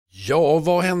Ja,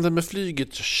 vad händer med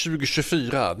flyget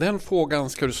 2024? Den frågan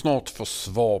ska du snart få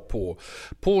svar på.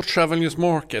 På Travel News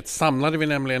Market samlade vi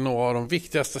nämligen några av de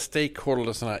viktigaste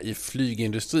stakeholdersna i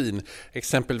flygindustrin.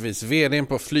 Exempelvis vdn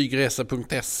på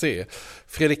flygresa.se,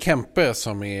 Fredrik Kempe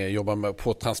som jobbar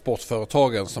på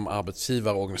transportföretagen som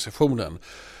arbetsgivarorganisationen.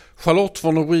 Charlotte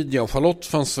från Norwegian, Charlotte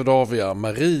från Swedavia,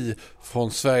 Marie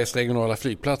från Sveriges regionala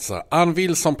flygplatser, Ann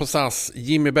Wilson på SAS,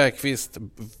 Jimmy Bergqvist,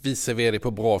 vice vd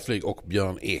på Bra Flyg och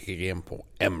Björn Ekegren på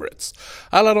Emirates.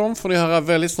 Alla de får ni höra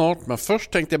väldigt snart, men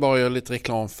först tänkte jag bara göra lite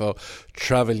reklam för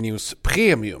Travel News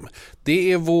Premium.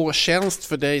 Det är vår tjänst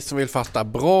för dig som vill fatta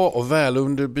bra och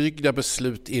välunderbyggda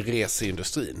beslut i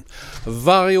reseindustrin.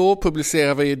 Varje år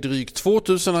publicerar vi drygt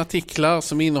 2000 artiklar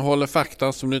som innehåller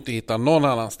fakta som du inte hittar någon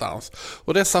annanstans.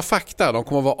 Och dessa fakta de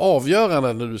kommer vara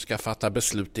avgörande när du ska fatta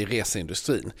beslut i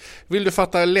reseindustrin. Vill du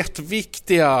fatta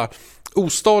lättviktiga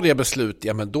ostadiga beslut,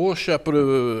 ja men då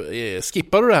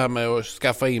skippar du det här med att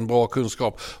skaffa in bra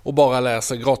kunskap och bara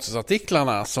läsa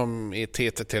gratisartiklarna som är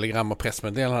TT, telegram och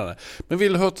pressmeddelande. Men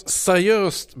vill du ha ett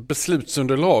seriöst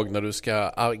beslutsunderlag när du ska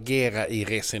agera i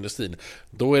reseindustrin,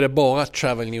 då är det bara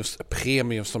Travel News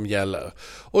Premium som gäller.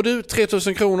 Och du,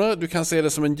 3000 kronor, du kan se det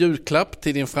som en julklapp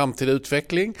till din framtida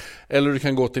utveckling, eller du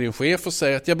kan gå till din chef och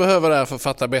säga att jag behöver det här för att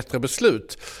fatta bättre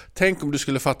beslut. Tänk om du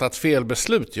skulle fatta ett fel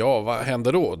beslut, ja vad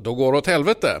händer då? Då går det åt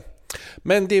helvete.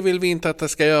 Men det vill vi inte att det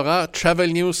ska göra.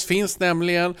 Travel News finns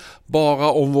nämligen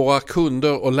bara om våra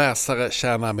kunder och läsare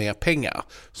tjänar mer pengar.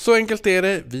 Så enkelt är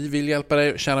det. Vi vill hjälpa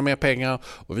dig att tjäna mer pengar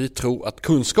och vi tror att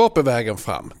kunskap är vägen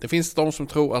fram. Det finns de som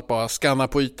tror att bara scanna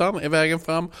på ytan är vägen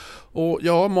fram. Och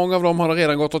ja, många av dem har det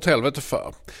redan gått åt helvete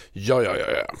för. Ja.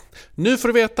 Nu får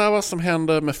du veta vad som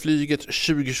händer med flyget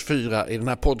 2024 i den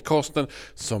här podcasten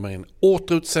som är en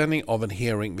återutsändning av en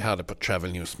hearing vi hade på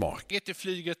Travel News Market.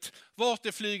 Vart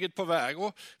är flyget på väg?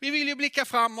 Och vi vill ju blicka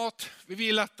framåt. Vi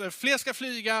vill att fler ska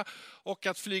flyga och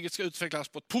att flyget ska utvecklas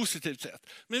på ett positivt sätt.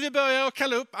 Men vi börjar att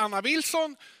kalla upp Anna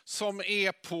Wilson som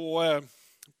är på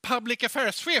Public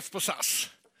Affairs-chef på SAS.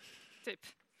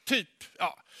 Typ,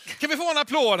 ja. Kan vi få en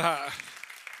applåd här?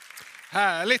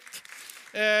 Härligt.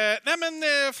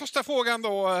 Första frågan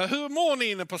då. Hur mår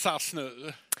ni inne på SAS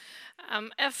nu?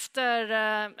 Efter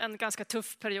en ganska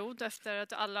tuff period, efter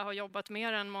att alla har jobbat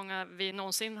mer än många vi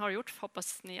någonsin har gjort,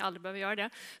 hoppas ni aldrig behöver göra det,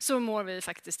 så mår vi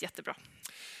faktiskt jättebra.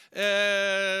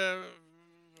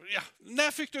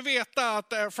 När fick du veta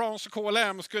att Air France och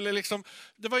KLM skulle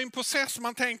det var ju en process,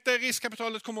 man tänkte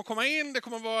riskkapitalet kommer att komma in, det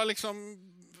kommer att vara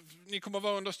ni kommer att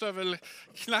vara under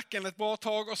stövelknacken ett bra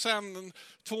tag och sen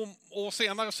 2 år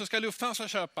senare så ska Lufthansa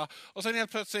köpa och sen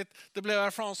helt plötsligt det blev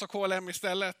Air France och KLM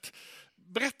istället.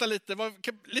 Berätta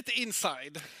lite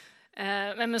inside.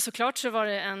 Men såklart så var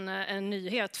det en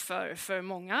nyhet för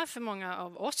många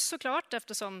av oss såklart,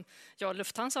 eftersom jag och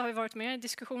Lufthansa har ju varit med i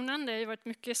diskussionen. Det har ju varit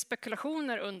mycket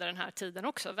spekulationer under den här tiden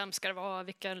också. Vem ska det vara,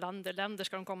 vilka länder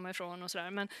ska de komma ifrån och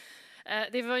sådär. Men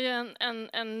det var ju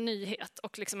en nyhet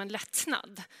och en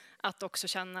lättnad att också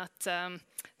känna att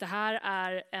det här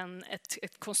är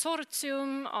ett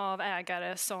konsortium av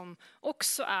ägare som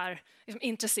också är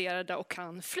intresserade och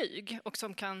kan flyg och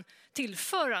som kan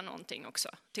tillföra någonting också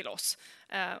till oss.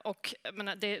 Och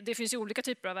det finns ju olika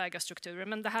typer av ägarstrukturer,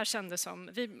 men det här kändes som,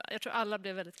 jag tror alla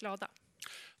blev väldigt glada.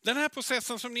 Den här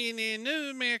processen som ni är inne i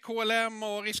nu med KLM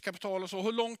och riskkapital och så,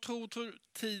 hur lång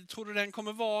tid tror du den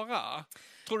kommer vara?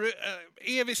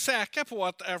 Är vi säkra på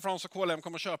att Air France och KLM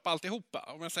kommer köpa alltihopa,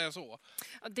 om jag säger så?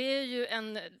 Ja, det är ju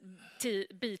en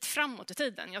bit framåt i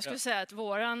tiden. Jag skulle säga att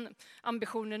våran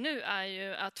ambitioner nu är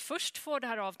ju att först få det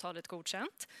här avtalet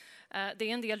godkänt. Det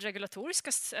är en del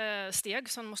regulatoriska steg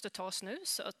som måste tas nu,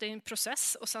 så att det är en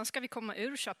process och sen ska vi komma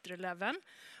ur Chapter 11.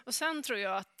 Och sen tror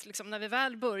jag att när vi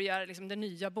väl börjar det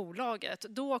nya bolaget,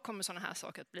 då kommer sådana här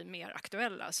saker att bli mer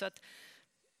aktuella. Så att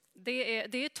det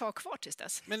är ett tag kvar tills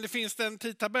dess. Men det finns en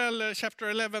tidtabell, Chapter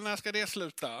 11, när ska det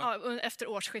sluta? Ja, efter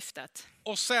årsskiftet.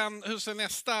 Och sen, hur ser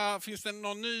nästa? Finns det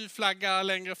någon ny flagga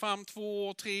längre fram,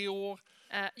 2, 3 år?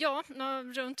 Ja,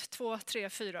 runt 2, 3,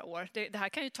 4 år. Det här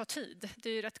kan ju ta tid. Det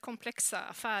är ju rätt komplexa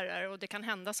affärer och det kan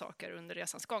hända saker under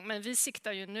resans gång. Men vi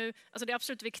siktar ju nu, det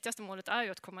absolut viktigaste målet är ju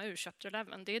att komma ur Chapter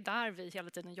 11. Det är där vi hela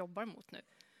tiden jobbar mot nu.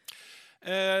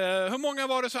 Hur många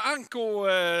var det så Anko,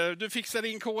 du fixade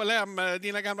in KLM,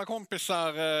 dina gamla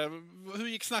kompisar, hur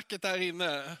gick snacket där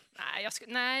inne?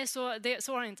 Nej,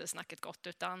 så har inte snacket gått,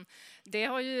 utan det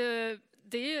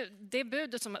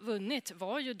budet som har vunnit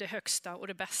var ju det högsta och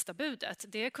det bästa budet.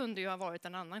 Det kunde ju ha varit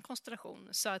en annan konstellation,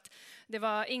 så att det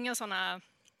var inga sådana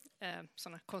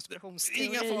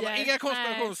konspirationsteorier. Inga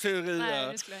konspirationsteorier.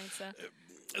 Nej, det skulle jag inte säga.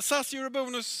 SAS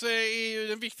Eurobonus är ju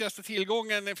den viktigaste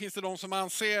tillgången. Finns det de som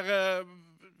anser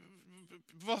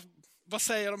vad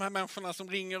säger de här människorna som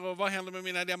ringer och vad händer med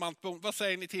mina diamantbonus? Vad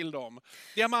säger ni till dem?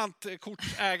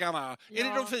 Diamantkortsägarna, är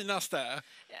det de finaste?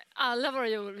 Alla våra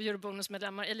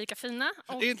eurobonusmedlemmar är lika fina.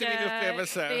 Det är inte min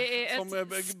upplevelse det är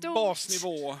som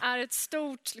basnivå. Det är ett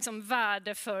stort liksom,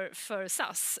 värde för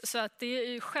SAS. Så att det är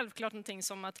ju självklart någonting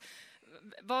som att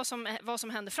vad som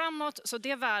händer framåt, så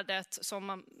det värdet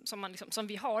som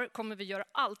vi har kommer vi göra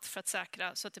allt för att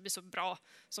säkra så att det blir så bra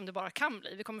som det bara kan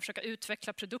bli. Vi kommer försöka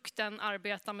utveckla produkten,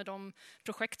 arbeta med de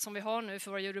projekt som vi har nu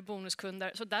för våra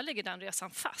eurobonuskunder, så där ligger den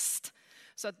resan fast.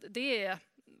 Så att det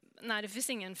finns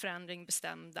ingen förändring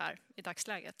bestämd där i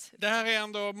dagsläget. Det här är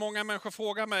ändå, många människor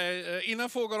frågar mig, innan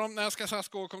frågar de när ska SAS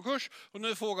gå i konkurs och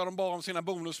nu frågar de bara om sina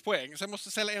bonuspoäng. Så jag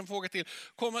måste ställa en fråga till.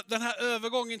 Kommer den här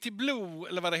övergången till Blue,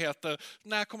 eller vad det heter,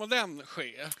 när kommer den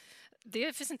ske?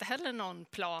 Det finns inte heller någon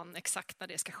plan exakt när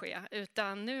det ska ske,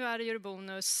 utan nu är det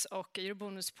eurobonus och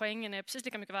eurobonuspoängen är precis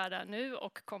lika mycket värda nu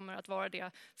och kommer att vara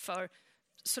det för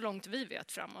så långt vi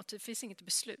vet framåt. Det finns inget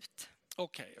beslut.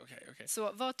 Okej.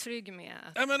 Så var trygg med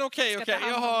att... Ja, men okej.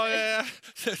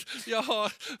 Jag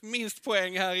har minst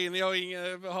poäng här inne.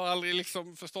 Jag har aldrig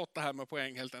liksom förstått det här med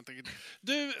poäng helt enkelt.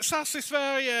 Du, SAS i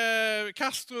Sverige,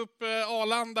 Kastrup,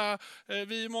 Arlanda.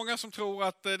 Vi är många som tror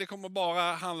att det kommer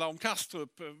bara handla om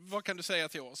Kastrup. Vad kan du säga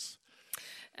till oss?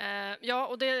 Ja,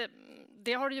 och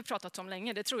det har du ju pratat om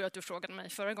länge. Det tror jag att du frågade mig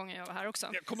förra gången jag var här också.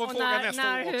 Jag kommer att fråga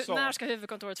nästa år också. När ska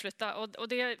huvudkontoret flytta? Och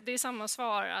det är samma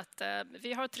svar att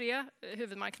vi har 3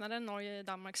 huvudmarknader, Norge,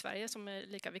 Danmark, Sverige, som är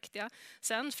lika viktiga.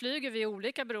 Sen flyger vi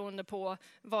olika beroende på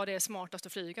vad det är smartast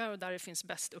att flyga och där det finns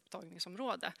bäst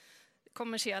upptagningsområde.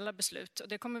 Kommersiella beslut, och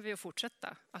det kommer vi att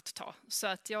fortsätta att ta. Så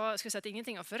att jag skulle säga att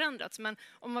ingenting har förändrats, men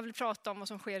om man vill prata om vad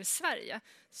som sker i Sverige,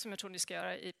 som jag tror ni ska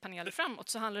göra i panelen framåt,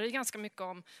 så handlar det ganska mycket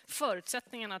om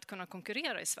förutsättningarna att kunna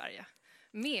konkurrera i Sverige.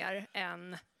 Mer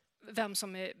än vem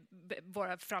som är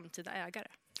våra framtida ägare.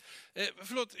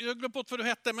 Förlåt, jag glömde bort vad du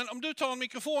hette, men om du tar en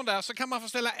mikrofon där så kan man få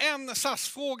ställa en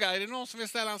SAS-fråga. Är det någon som vill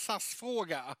ställa en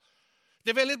SAS-fråga? Det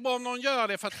är väldigt bra om någon gör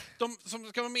det, för att de som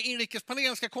ska vara med i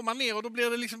inrikespanelen ska komma ner och då blir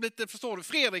det liksom lite, förstår du?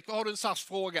 Fredrik, vad har du en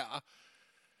SAS-fråga?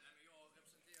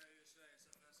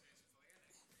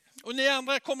 Och ni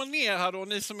andra kommer ner här då,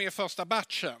 ni som är första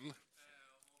batchen.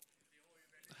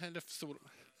 Det förstår du.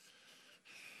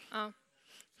 Ja.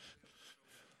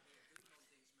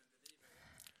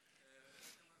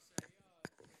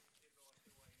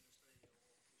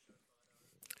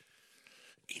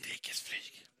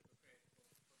 Inrikesflyg.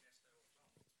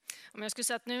 Om jag skulle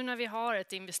säga att nu när vi har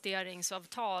ett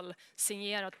investeringsavtal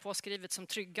signerat, påskrivet, som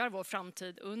tryggar vår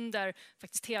framtid under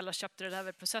faktiskt hela chapter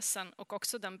 11-processen och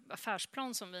också den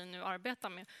affärsplan som vi nu arbetar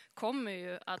med, kommer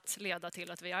ju att leda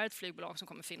till att vi är ett flygbolag som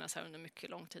kommer finnas här under mycket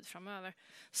lång tid framöver.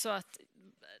 Så att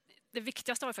det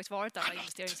viktigaste har faktiskt varit det här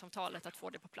investeringsavtalet, att få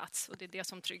det på plats, och det är det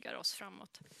som tryggar oss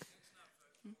framåt.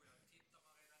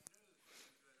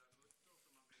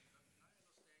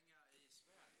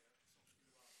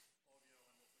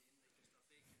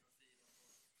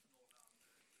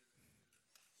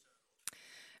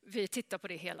 Vi tittar på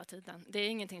det hela tiden. Det är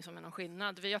ingenting som är någon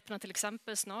skillnad. Vi öppnar till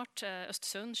exempel snart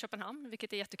Östersund, Köpenhamn,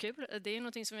 vilket är jättekul. Det är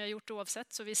någonting som vi har gjort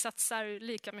oavsett, så vi satsar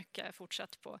lika mycket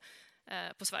fortsatt på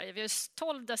Sverige. Vi har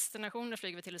 12 destinationer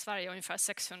flyger vi till i Sverige och ungefär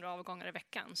 600 avgångar i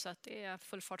veckan, så att det är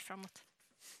full fart framåt.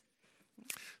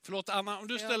 Förlåt Anna, om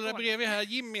du ställer dig bredvid här,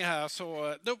 Jimmy här,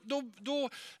 så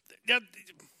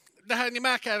det här ni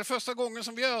märker är det första gången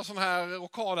som vi gör sån här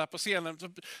rockad här på scenen.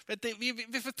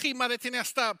 Vi får trimma det till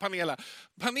nästa panel.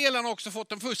 Panelen har också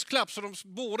fått en fusklapp, så de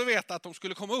borde veta att de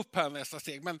skulle komma upp här nästa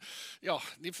steg. Men ja,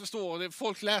 ni förstår,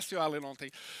 folk läser ju aldrig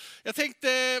någonting. Jag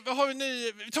tänkte,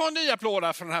 vi tar en ny applåd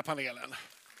här från den här panelen.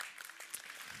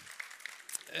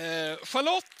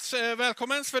 Charlotte,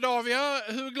 välkommen Swedavia.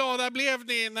 Hur glada blev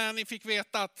ni när ni fick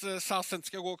veta att SAS inte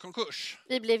ska gå i konkurs?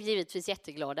 Vi blev givetvis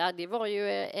jätteglada. Det var ju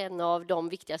en av de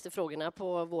viktigaste frågorna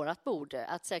på vårt bord.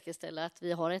 Att säkerställa att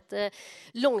vi har ett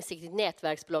långsiktigt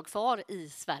nätverksbolag kvar i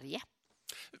Sverige.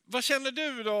 Vad känner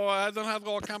du då, den här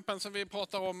dragkampen som vi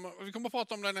pratar om? Vi kommer att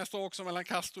prata om det nästa år också mellan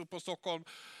Kastrup och Stockholm.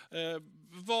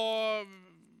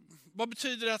 Vad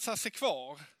betyder det att SAS är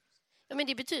kvar? Ja, men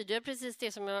det betyder precis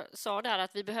det som jag sa där,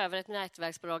 att vi behöver ett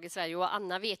nätverksbolag i Sverige, och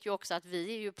Anna vet ju också att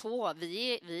vi är ju på.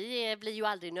 Vi blir ju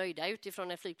aldrig nöjda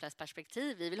utifrån ett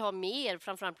flygplatsperspektiv. Vi vill ha mer,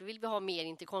 framförallt vill vi ha mer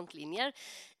interkontlinjer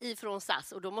ifrån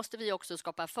SAS, och då måste vi också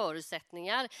skapa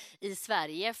förutsättningar i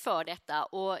Sverige för detta.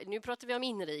 Och nu pratar vi om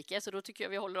inrikes, så då tycker jag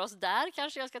vi håller oss där,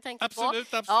 kanske jag ska tänka på.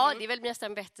 Absolut. Ja, det är väl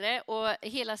nästan bättre, och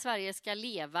hela Sverige ska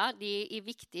leva, det är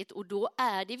viktigt, och då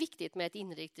är det viktigt med ett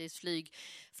inrikesflyg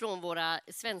från våra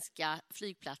svenska våra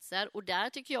flygplatser. Och där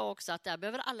tycker jag också att där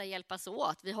behöver alla hjälpas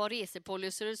åt. Vi har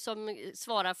resepolicyer som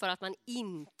svarar för att man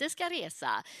inte ska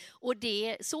resa. Och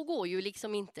så går ju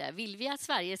liksom inte. Vill vi att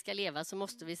Sverige ska leva så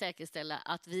måste vi säkerställa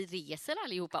att vi reser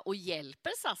allihopa och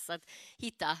hjälper SAS att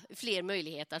hitta fler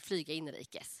möjligheter att flyga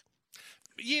inrikes.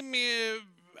 Jimmy,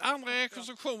 andra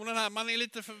rekonstruktionen här, man är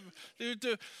lite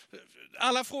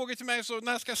alla frågor till mig så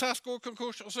när ska SAS gå i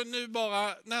konkurs och så nu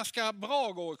bara när ska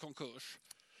Bra gå i konkurs?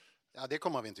 Ja, det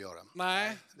kommer vi inte göra.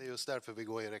 Nej. Det är just därför vi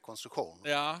går i rekonstruktion.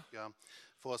 Ja.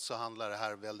 För oss så handlar det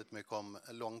här väldigt mycket om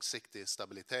långsiktig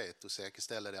stabilitet och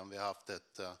säkerställa den. Vi har haft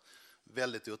ett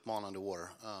väldigt utmanande år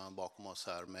bakom oss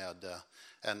här med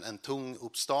en tung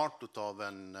uppstart av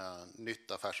en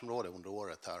nytt affärsområde under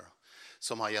året här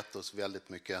som har gett oss väldigt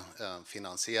mycket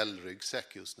finansiell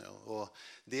ryggsäck just nu. Och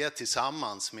det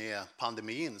tillsammans med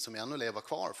pandemin som ännu lever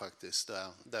kvar faktiskt,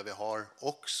 där vi har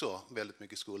också väldigt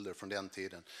mycket skulder från den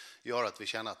tiden, gör att vi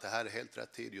känner att det här är helt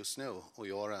rätt tid just nu att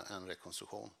göra en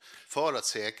rekonstruktion. För att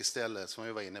säkerställa, som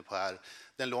vi var inne på här,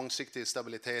 den långsiktiga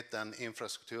stabiliteten,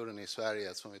 infrastrukturen i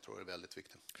Sverige som vi tror är väldigt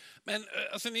viktig. Men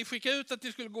alltså, ni skickade ut att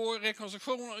ni skulle gå i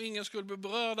rekonstruktion och ingen skulle bli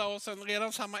berörda och sen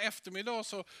redan samma eftermiddag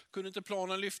så kunde inte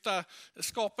planen lyfta. Det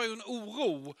skapar ju en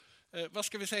oro. Vad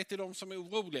ska vi säga till de som är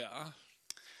oroliga?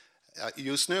 Ja,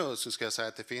 just nu så ska jag säga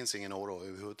att det finns ingen oro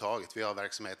överhuvudtaget. Vi har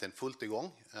verksamheten fullt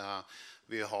igång.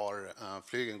 Vi har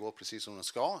flygen går precis som de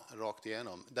ska, rakt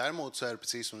igenom. Däremot så är det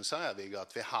precis som du säger, Viggo,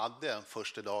 att vi hade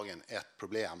första dagen ett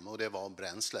problem och det var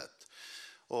bränslet.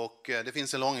 Och det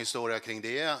finns en lång historia kring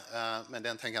det, men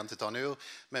den tänker jag inte ta nu.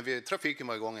 Men trafiken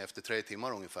var igång efter 3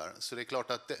 timmar ungefär. Så det är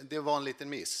klart att det var en liten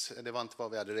miss. Det var inte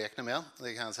vad vi hade räknat med,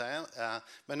 det kan jag säga.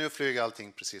 Men nu flyger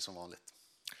allting precis som vanligt.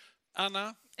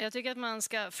 Anna? Jag tycker att man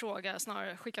ska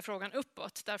snarare skicka frågan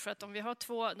uppåt. Därför att om vi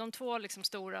har de två liksom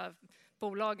stora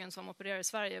bolagen som opererar i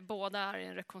Sverige, båda är i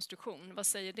en rekonstruktion. Vad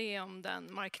säger det om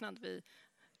den marknad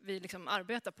vi liksom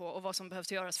arbetar på och vad som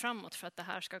behövs göras framåt för att det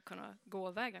här ska kunna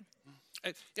gå vägen?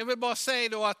 Jag vill bara säga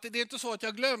då att det är inte så att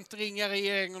jag glömt ringa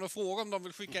regeringen och fråga om de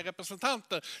vill skicka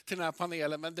representanter till den här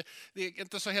panelen, men det är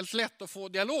inte så helt lätt att få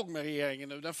dialog med regeringen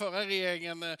nu. Den förra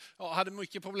regeringen hade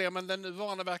mycket problem, men den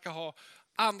nuvarande verkar ha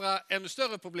andra ännu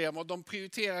större problem och de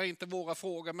prioriterar inte våra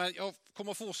frågor, men jag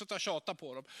kommer fortsätta tjata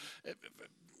på dem.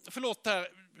 Förlåt här,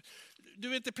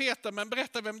 du är inte Peter, men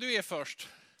berätta vem du är först.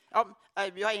 Ja,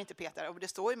 jag är inte Peter och det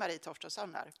står ju Marie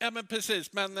Torstensson där. Ja, men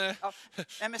precis, men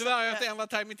tyvärr har jag inte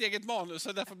ändrat här mitt eget manus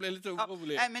så därför blir jag lite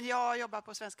orolig. Nej, men jag jobbar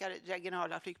på svenska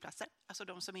regionala flygplatser, alltså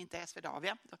de som inte är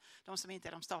Swedavia, de som inte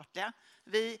är de statliga.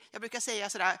 Jag brukar säga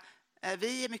sådär,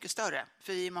 vi är mycket större,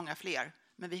 för vi är många fler,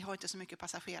 men vi har inte så mycket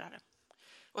passagerare.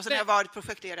 Och sen har jag varit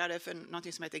projekterare för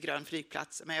något som heter Grön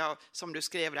flygplats, men som du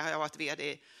skrev det har jag varit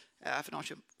vd för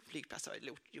Norrköping flygplats och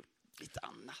gjort lite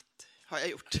annat. Har jag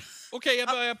gjort. Okej, jag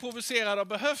börjar provocera då.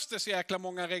 Behövs det så jäkla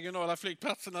många regionala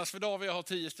flygplatser när Swedavia har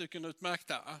 10 stycken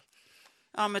utmärkta?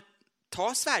 Ja, men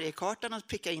ta Sverigekartan och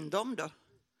pricka in dem då.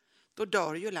 Då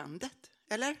dör ju landet,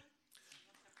 eller?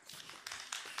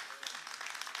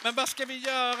 Men vad ska vi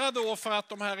göra då för att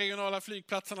de här regionala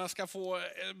flygplatserna ska få...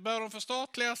 Bör de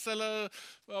förstatligas eller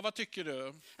vad tycker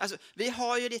du? Alltså, vi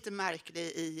har ju lite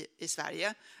märkligt i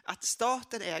Sverige att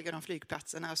staten äger de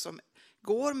flygplatserna som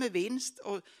går med vinst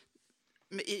och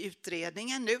i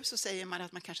utredningen nu så säger man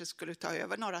att man kanske skulle ta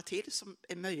över några till som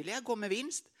är möjliga att gå med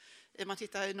vinst. Om man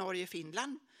tittar i Norge och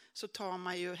Finland så tar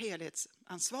man ju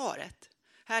helhetsansvaret.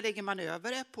 Här lägger man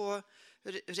över det på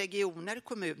regioner,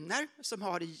 kommuner som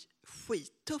har det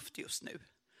skittufft just nu.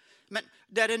 Men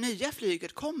där det nya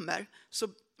flyget kommer så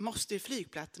måste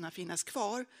flygplatserna finnas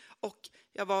kvar. Och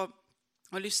jag var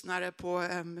och lyssnade på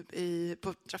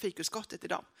trafikutskottet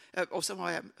idag. Och så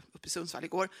var jag uppe i Sundsvall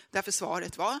igår, där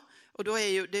försvaret var. Och då är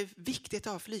ju det viktigt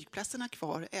att ha flygplatserna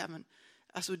kvar även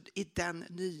alltså i den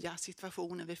nya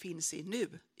situationen vi finns i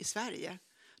nu i Sverige.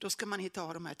 Då ska man hitta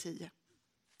av de här 10.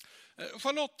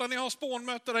 Charlotta, ni har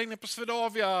spånmöte där inne på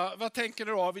Swedavia. Vad tänker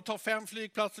du då? Vi tar 5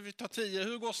 flygplatser, vi tar 10.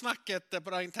 Hur går snacket på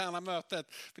det här interna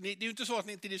mötet? För det är ju inte så att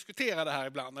ni inte diskuterar det här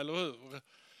ibland, eller hur?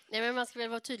 Nej, men man ska väl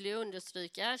vara tydlig och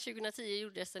understryka. 2010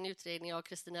 gjordes en utredning av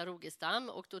Kristina Rogestam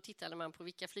och då tittade man på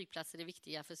vilka flygplatser är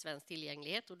viktiga för svensk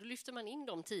tillgänglighet och då lyfter man in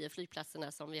de 10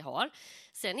 flygplatserna som vi har.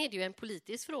 Sen är det ju en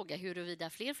politisk fråga huruvida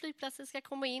fler flygplatser ska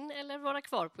komma in eller vara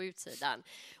kvar på utsidan.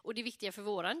 Och det viktiga för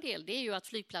våran del det är ju att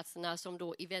flygplatserna som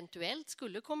då eventuellt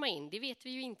skulle komma in, det vet vi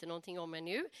ju inte någonting om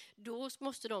ännu, då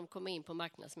måste de komma in på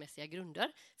marknadsmässiga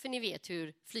grunder. För ni vet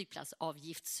hur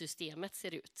flygplatsavgiftssystemet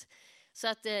ser ut. Så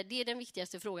att det är den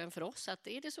viktigaste frågan för oss. Att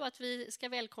är det så att vi ska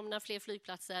välkomna fler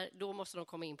flygplatser, då måste de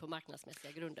komma in på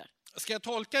marknadsmässiga grunder. Ska jag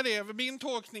tolka det? Min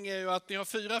tolkning är ju att ni har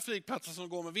 4 flygplatser som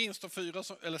går med vinst och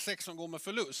 6 som går med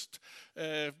förlust.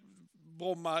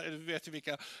 Bromma, vet ju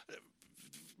vilka.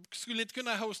 Skulle ni inte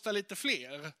kunna hosta lite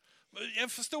fler?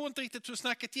 Jag förstår inte riktigt hur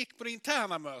snacket gick på det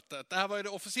interna mötet. Det här var ju det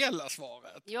officiella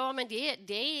svaret. Ja, men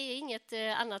det är inget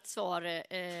annat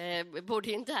svar,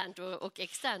 både internt och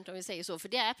externt om vi säger så. För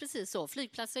det är precis så.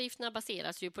 Flygplatsavgifterna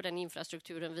baseras ju på den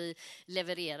infrastrukturen vi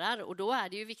levererar. Och då är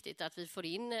det ju viktigt att vi får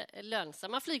in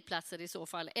lönsamma flygplatser i så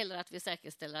fall. Eller att vi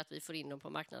säkerställer att vi får in dem på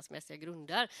marknadsmässiga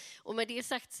grunder. Och med det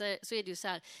sagt så är det ju så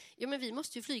här. Ja, men vi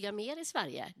måste ju flyga mer i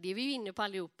Sverige. Det är vi ju inne på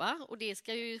allihopa. Och det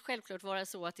ska ju självklart vara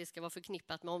så att det ska vara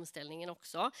förknippat med omställningen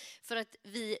också. För att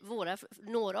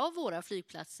några av våra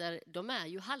flygplatser, de är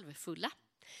ju halvfulla.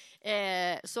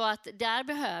 Så att där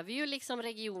behöver ju liksom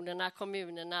regionerna,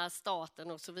 kommunerna,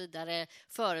 staten och så vidare,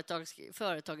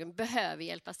 företagen behöver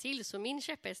hjälpas till. Så min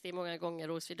käpphäst är många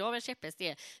gånger, och Swedavias käpphäst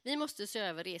är, vi måste se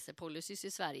över resepolicys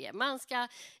i Sverige. Man ska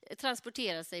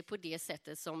transportera sig på det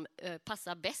sättet som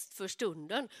passar bäst för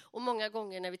stunden. Och många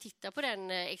gånger när vi tittar på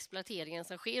den exploateringen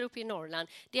som sker uppe i Norrland,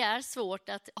 det är svårt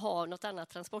att ha något annat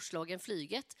transportslag än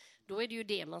flyget. Då är det ju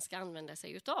det man ska använda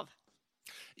sig utav.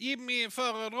 Jimmy,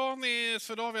 föredrar ni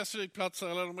Swedavias flygplatser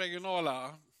eller de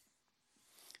regionala?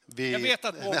 Jag vet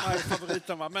att Bromma är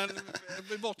favoriten, men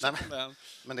vi bortser från den.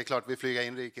 Men det är klart, vi flyger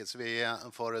inrikes. Vi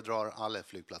föredrar alla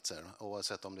flygplatser,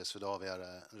 oavsett om det är Swedavia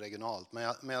eller regionalt.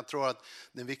 Men jag tror att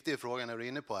den viktiga frågan jag är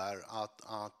inne på är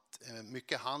att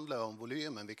mycket handlar om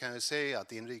volymen. Vi kan ju se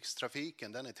att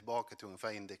inrikestrafiken, den är tillbaka till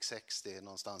ungefär index 60,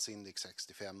 någonstans index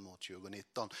 65 mot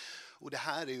 2019. Och det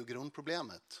här är ju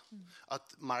grundproblemet,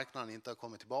 att marknaden inte har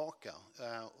kommit tillbaka.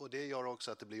 Och det gör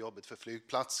också att det blir jobbigt för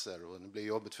flygplatser och det blir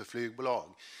jobbigt för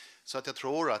flygbolag. Så att jag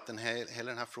tror att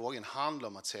hela den här frågan handlar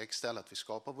om att säkerställa att vi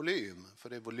skapar volym. För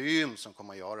det är volym som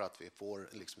kommer att göra att vi får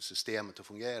liksom systemet att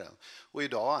fungera. Och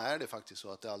idag är det faktiskt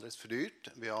så att det är alldeles för dyrt.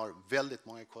 Vi har väldigt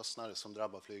många kostnader som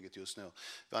drabbar flyget just nu.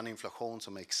 Vi har en inflation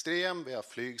som är extrem, vi har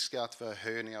flygskatt, vi har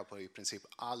höjningar på i princip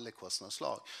alla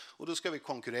kostnadsslag. Och då ska vi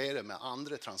konkurrera med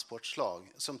andra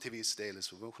transportslag som till viss del är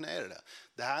subventionerade.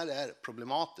 Det här är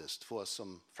problematiskt för oss,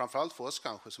 framförallt för oss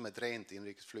kanske som ett rent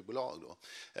inrikesflygbolag då,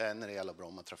 när det gäller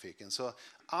Bromma-trafiken. Så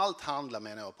allt handlar,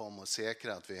 menar jag, på om att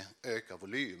säkra att vi ökar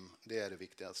volym. Det är det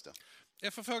viktigaste.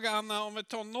 Jag får fråga Anna, om vi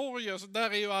tar Norge, så där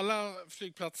är ju alla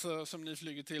flygplatser som ni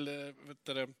flyger till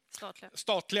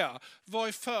statliga. Vad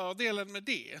är fördelen med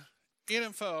det? Är det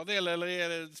en fördel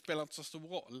eller spelar det inte så stor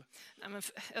roll? Nej, men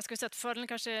jag skulle säga att fördelen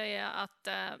kanske är att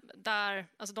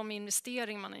alltså de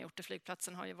investeringar man har gjort i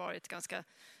flygplatsen har ju varit ganska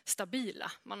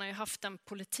stabila. Man har ju haft en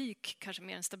politik, kanske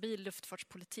mer en stabil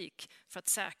luftfartspolitik, för att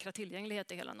säkra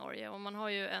tillgänglighet i hela Norge. Och man har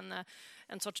ju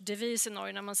en sorts devis i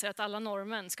Norge när man säger att alla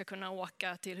norrmän ska kunna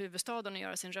åka till huvudstaden och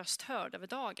göra sin röst hörd över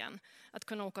dagen. Att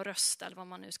kunna åka och rösta eller vad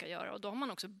man nu ska göra. Och då har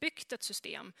man också byggt ett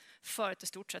system för att i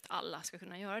stort sett alla ska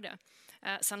kunna göra det.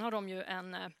 Sen har de ju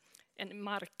en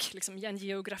mark, liksom en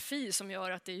geografi som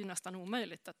gör att det är ju nästan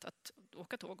omöjligt att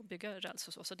åka tåg och bygga räls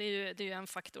och så. Så det är ju en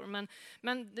faktor.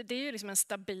 Men det är ju liksom en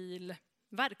stabil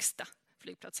verkstad,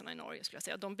 flygplatserna i Norge skulle jag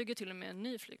säga. De bygger till och med en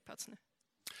ny flygplats nu.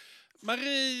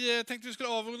 Marie, tänkte vi skulle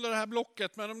avrunda det här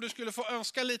blocket, men om du skulle få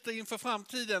önska lite inför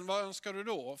framtiden, vad önskar du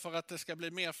då för att det ska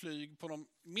bli mer flyg på de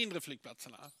mindre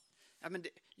flygplatserna? Ja, men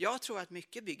jag tror att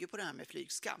mycket bygger på det här med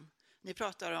flygskam. Ni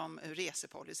pratar om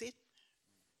resepolicy.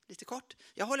 Lite kort.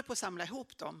 Jag håller på att samla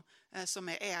ihop dem som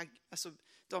är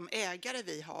de ägare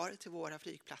vi har till våra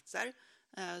flygplatser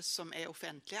som är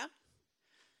offentliga.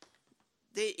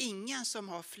 Det är ingen som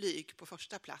har flyg på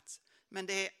första plats, men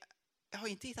jag har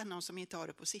inte hittat någon som inte har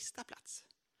det på sista plats.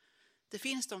 Det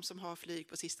finns de som har flyg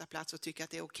på sista plats och tycker att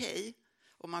det är okej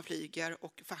om man flyger,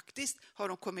 och faktiskt har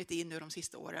de kommit in nu de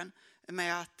sista åren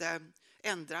med att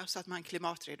ändra så att man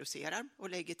klimatreducerar och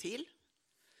lägger till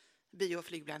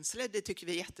bioflygbränsle. Det tycker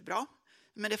vi är jättebra.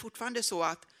 Men det är fortfarande så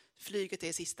att flyget är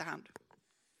i sista hand.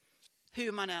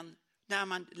 När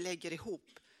man lägger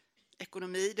ihop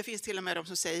ekonomi, det finns till och med de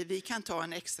som säger vi kan ta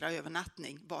en extra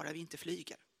övernattning bara vi inte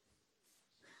flyger.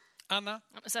 Anna?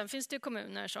 Sen finns det ju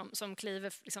kommuner som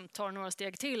kliver, liksom tar några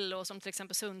steg till, och som till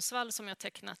exempel Sundsvall som jag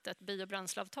tecknat ett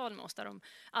biobränsleavtal med oss, där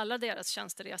alla deras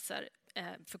tjänsteresor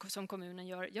som kommunen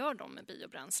gör de med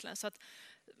biobränsle. Så att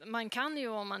man kan ju,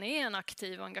 om man är en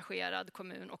aktiv och engagerad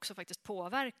kommun, också faktiskt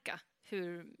påverka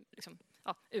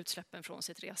utsläppen från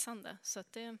sitt resande. Så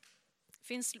att det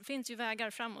finns ju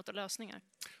vägar framåt och lösningar.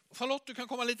 Charlotte, du kan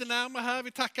komma lite närmare här.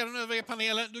 Vi tackar den övriga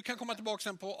panelen. Du kan komma tillbaka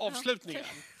sen på avslutningen.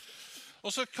 Ja, okay.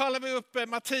 Och så kallar vi upp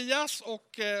Mattias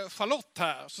och Charlotte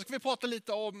här. Så ska vi prata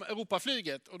lite om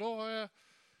Europaflyget. Och då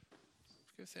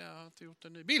ska vi se, jag har inte gjort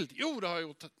en ny bild. Jo, det har jag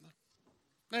gjort.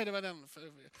 Nej, det var den.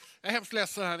 Jag är hemskt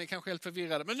ledsen här, ni kanske är helt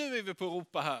förvirrade. Men nu är vi på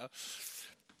Europa här.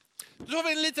 Då har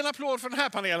vi en liten applåd för den här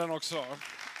panelen också.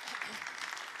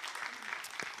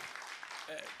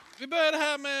 Vi börjar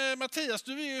här med Mattias.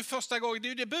 Du är ju första gången, det är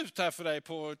ju debut här för dig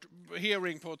på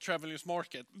hearing på Travel News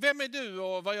Market. Vem är du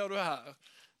och vad gör du här?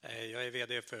 Jag är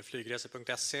vd för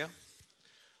flygresor.se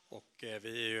och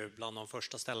vi är ju bland de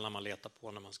första ställena man letar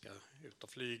på när man ska ut och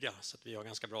flyga. Så att vi har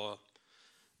ganska bra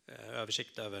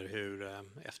översikt över hur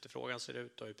efterfrågan ser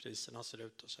ut och hur priserna ser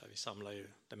ut. Och så här. Vi samlar ju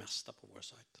det mesta på vår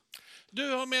sajt. Du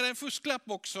har med dig en fusklapp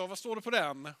också. Vad står det på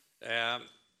den?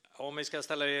 Om vi ska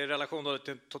ställa det i relation då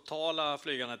till totala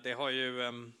flygandet,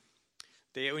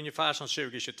 det är ungefär som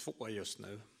 2022 just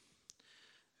nu.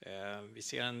 Vi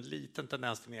ser en liten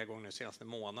tendens till nedgång nu senaste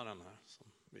månaden här som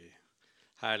vi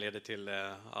härleder till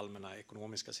allmänna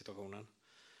ekonomiska situationen.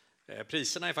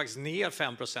 Priserna är faktiskt ner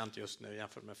 5% just nu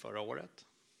jämfört med förra året.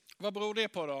 Vad beror det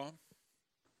på då?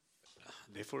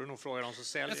 Det får du nog fråga dem som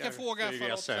säljer. Jag ska fråga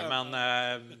flygresor, men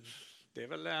det är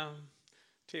väl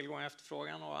tillgång och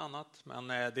efterfrågan och annat. Men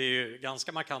det är ju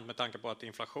ganska markant med tanke på att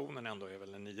inflationen ändå är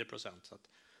väl 9%. Så att,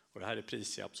 och det här är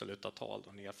pris i absoluta tal,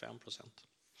 då, ner 5%.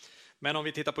 Men om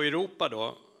vi tittar på Europa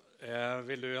då,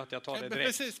 vill du att jag tar det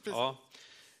direkt? Precis. Ja.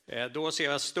 Då ser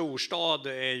jag att storstad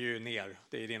är ju ner,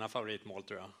 det är dina favoritmål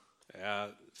tror jag.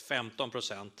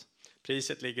 15%.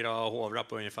 Priset ligger och hovrar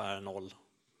på ungefär 0,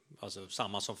 alltså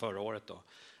samma som förra året då.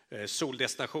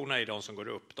 Soldestinationer är de som går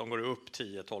upp. De går upp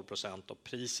 10-12% och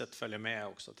priset följer med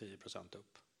också 10%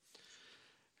 upp.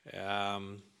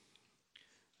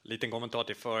 Liten kommentar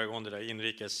till föregående där.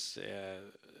 Inrikes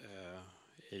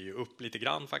är ju upp lite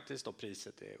grann faktiskt och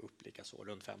priset är upp lika så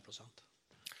runt 5%.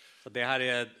 Så det här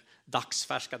är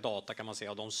dagsfärska data kan man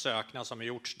säga av de sökningar som har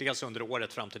gjorts dels under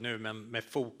året fram till nu men med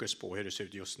fokus på hur det ser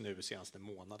ut just nu senaste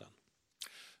månaden.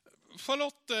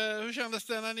 Charlotte, hur kändes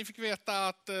det när ni fick veta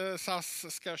att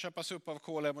SAS ska köpas upp av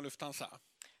KLM och Lufthansa?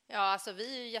 Ja, alltså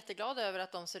vi är jätteglada över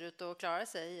att de ser ut att klara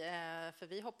sig. För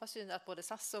vi hoppas ju att både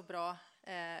SAS och bra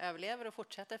överlever och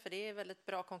fortsätter. För det är väldigt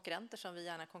bra konkurrenter som vi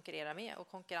gärna konkurrerar med.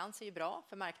 Och konkurrens är ju bra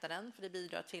för marknaden. För det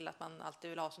bidrar till att man alltid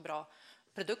vill ha så bra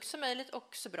produkt som möjligt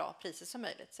och så bra priser som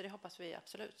möjligt. Så det hoppas vi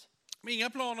absolut. Men inga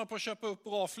planer på att köpa upp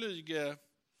bra flyg?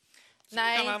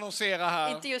 Nej, kan annonsera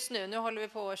här. Inte just nu. Nu håller vi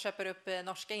på att köpa upp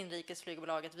norska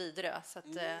inrikesflygbolaget Widerøe. Så att,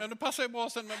 men det passar ju bra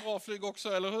sen med bra flyg också,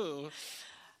 eller hur?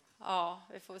 Ja,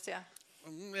 vi får se.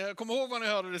 Jag kommer ihåg vad ni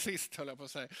hörde det sist, höll jag på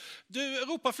att säga. Du,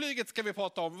 Europaflyget ska vi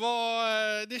prata om.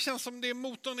 Det känns som det är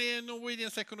motorn i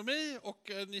Norwegians ekonomi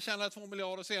och ni tjänade 2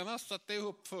 miljarder senast så att det är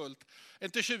uppfullt.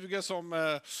 Inte 20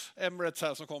 som Emirates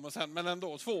här som kommer sen, men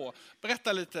ändå 2.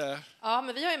 Berätta lite. Ja,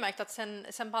 men vi har ju märkt att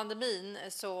sen pandemin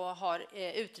så har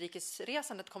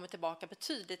utrikesresandet kommit tillbaka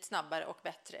betydligt snabbare och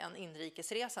bättre än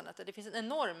inrikesresandet. Det finns en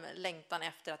enorm längtan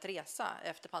efter att resa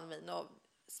efter pandemin och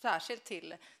särskilt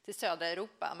till södra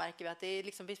Europa märker vi att det är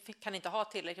liksom, vi kan inte ha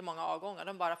tillräckligt många avgångar.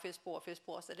 De bara fylls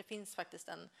på. Så det finns faktiskt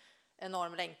en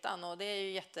enorm längtan och det är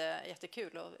ju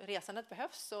jättekul. Och resandet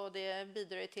behövs och det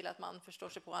bidrar till att man förstår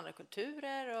sig på andra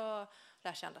kulturer och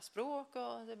lär sig andra språk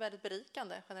och det är väldigt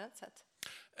berikande generellt sett.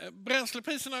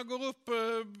 Bränslepriserna går upp.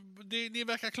 Ni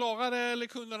verkar klara det eller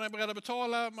kunderna är beredda att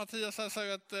betala. Mattias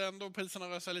säger att ändå priserna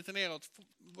rör sig lite neråt.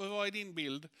 Vad är din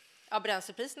bild? Ja,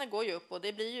 bränslepriserna går ju upp och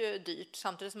det blir ju dyrt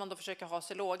samtidigt som man då försöker ha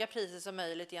så låga priser som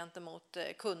möjligt gentemot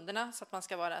kunderna så att man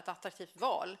ska vara ett attraktivt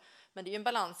val. Men det är ju en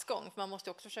balansgång för man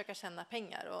måste också försöka tjäna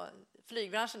pengar och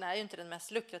flygbranschen är ju inte den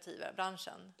mest lukrativa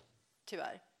branschen,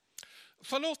 tyvärr.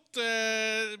 Charlotte,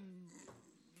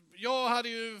 jag hade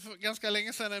ju ganska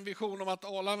länge sedan en vision om att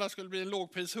Arlanda skulle bli en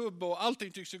lågprishubb och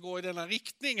allting tycks ju gå i denna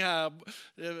riktning här.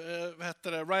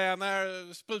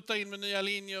 Ryanair sprutar in med nya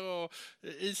linjer och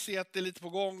EasyJet är lite på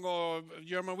gång och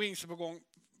Germanwings är på gång.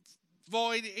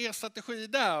 Vad är er strategi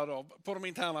där då på de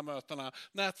interna mötena?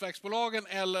 Nätverksbolagen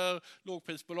eller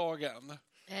lågprisbolagen?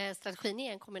 Strategin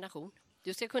är en kombination.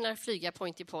 Du ska kunna flyga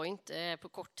point to point på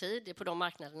kort tid på de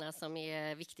marknaderna som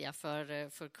är viktiga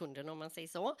för kunden om man säger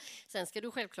så. Sen ska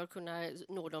du självklart kunna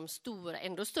nå de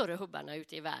ändå större hubbarna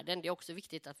ute i världen. Det är också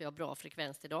viktigt att vi har bra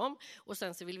frekvens till dem. Och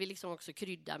sen så vill vi liksom också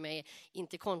krydda med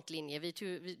interkontlinjer.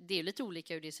 Det är lite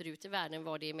olika hur det ser ut i världen,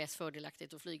 vad det är mest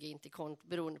fördelaktigt att flyga interkont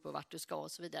beroende på vart du ska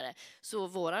och så vidare. Så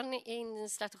våran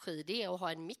strategi det är att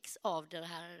ha en mix av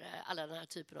alla den här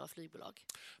typen av flygbolag.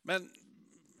 Men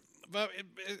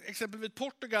exempelvis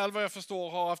Portugal, vad jag förstår,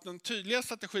 har haft en tydligare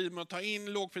strategi med att ta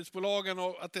in lågprisbolagen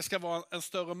och att det ska vara en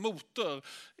större motor.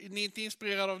 Är ni inte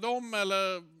inspirerade av dem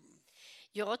eller?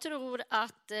 Jag tror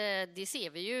att det ser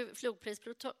vi ju.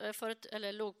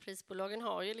 Lågprisbolagen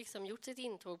har ju liksom gjort sitt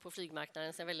intåg på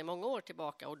flygmarknaden sedan väldigt många år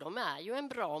tillbaka och de är ju en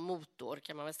bra motor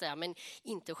kan man väl säga, men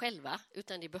inte själva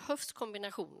utan det behövs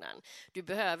kombinationen. Du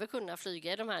behöver kunna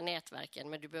flyga i de här nätverken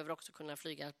men du behöver också kunna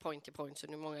flyga point to point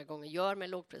som du många gånger gör med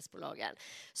lågprisbolagen.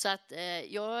 Så att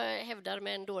jag hävdar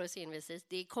med en dåres envishet,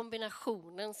 det är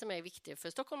kombinationen som är viktig för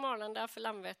Stockholm, Arlanda, för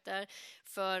Landvetter,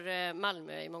 för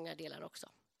Malmö i många delar också.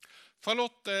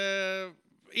 Charlotte,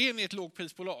 är ni ett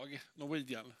lågprisbolag,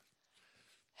 Norwegian?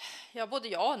 Ja, både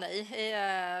ja och nej.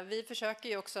 Vi försöker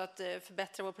ju också att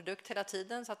förbättra vår produkt hela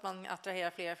tiden så att man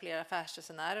attraherar fler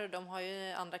affärsresenärer. De har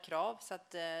ju andra krav så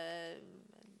att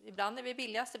ibland är vi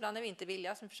billigast, ibland är vi inte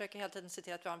billigast. Vi försöker hela tiden se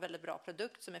till att vi har en väldigt bra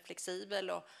produkt som är flexibel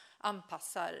och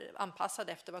anpassad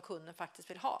efter vad kunden faktiskt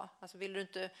vill ha. Alltså vill du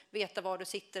inte veta var du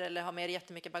sitter eller ha med dig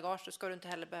jättemycket bagage så ska du inte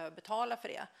heller behöva betala för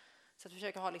det. Så att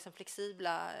försöka ha liksom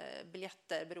flexibla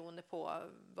biljetter beroende på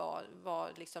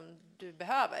vad liksom du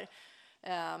behöver.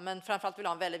 Men framförallt vill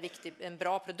ha en väldigt viktig, en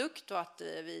bra produkt och att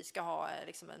vi ska ha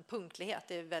liksom en punktlighet.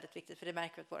 Det är väldigt viktigt för det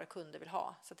märker vi att våra kunder vill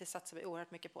ha. Så det satsar vi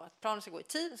oerhört mycket på. Att planen ska gå i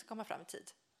tid och ska komma fram i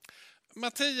tid.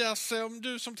 Mattias, om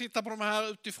du som tittar på de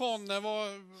här utifrån,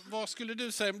 vad skulle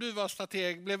du säga om du var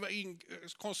strateg, blev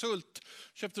konsult,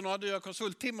 köpte några dyra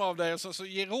konsulttimmar av dig och så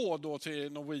ger råd då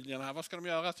till Norwegian här. Vad ska de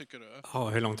göra tycker du? Ja,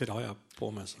 hur lång tid har jag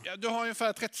på mig? Så? Ja, du har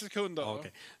ungefär 30 sekunder. Ja,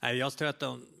 okay. Nej, jag tror att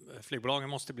flygbolagen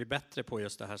måste bli bättre på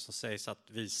just det här som sägs att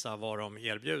visa vad de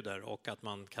erbjuder och att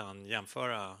man kan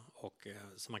jämföra och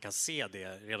så man kan se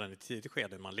det redan i tidigt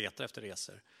skede när man letar efter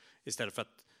resor istället för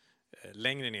att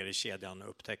längre ner i kedjan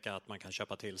upptäcka att man kan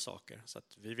köpa till saker. Så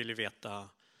att vi vill ju veta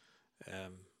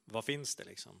vad finns det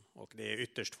liksom. Och det är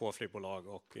ytterst få flygbolag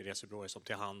och resebyråer som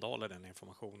tillhandahåller den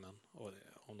informationen. Och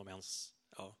om de ens,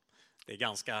 ja, det är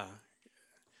ganska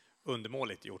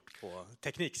undermåligt gjort på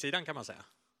tekniksidan kan man säga.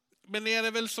 Men är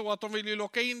det väl så att de vill ju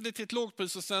locka in det till ett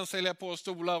lågpris och sen sälja på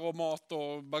stolar och mat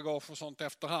och bagage och sånt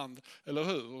efterhand, eller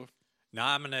hur?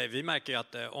 Nej, men vi märker ju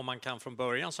att om man kan från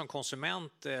början som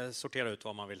konsument sortera ut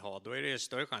vad man vill ha, då är det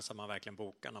större chans att man verkligen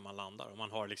bokar när man landar. Om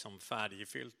man har liksom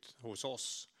färdigfyllt hos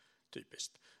oss,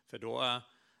 typiskt. För då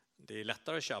det är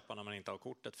lättare att köpa när man inte har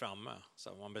kortet framme.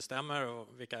 Så om man bestämmer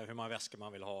hur många väskor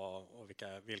man vill ha och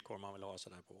vilka villkor man vill ha så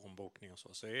där på ombokning och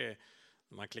så är det,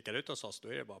 när man klickar ut hos oss, då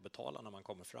är det bara att betala när man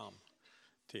kommer fram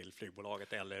till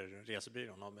flygbolaget eller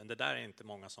resebyrån. Men det där är inte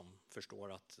många som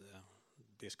förstår att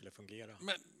det skulle fungera.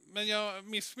 Men jag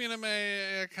missminner mig,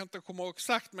 jag kan inte komma ihåg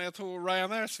exakt, men jag tror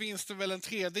Ryanairs vinst är väl en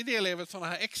tredjedel är väl sådana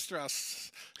här extras.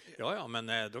 Ja,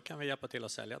 men då kan vi hjälpa till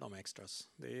att sälja de extras.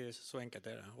 Det är så enkelt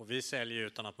är det. Och vi säljer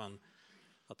utan att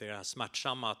det är det här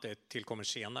smärtsamma att det tillkommer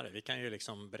senare. Vi kan ju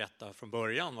liksom berätta från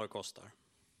början vad det kostar.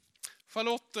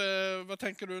 Charlotte, vad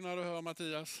tänker du när du hör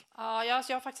Mattias? Ja, jag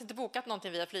har faktiskt inte bokat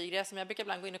någonting via flygresor, men jag brukar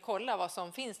ibland gå in och kolla vad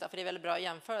som finns där, för det är väldigt bra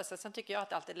jämförelse. Sen tycker jag att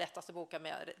det alltid är lättast att boka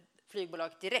med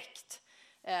flygbolag direkt.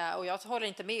 Och jag håller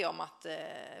inte med om att,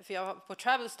 för jag på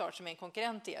Travelstart som är en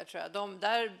konkurrent till er, tror jag,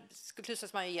 där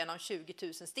klussas man igenom 20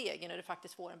 000 steg innan du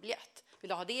faktiskt får en biljett. Vill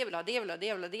du ha det, vill du ha det, vill du ha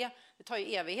det, vill du ha det? Det tar ju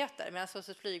evigheter, men hos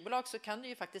ett flygbolag så kan du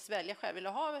ju faktiskt välja själv. Vill du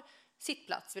ha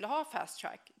sittplats, vill du ha fast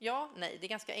track? Ja, nej, det är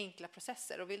ganska enkla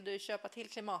processer. Och vill du köpa till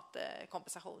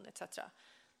klimatkompensation etc.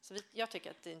 Så jag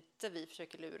tycker att inte vi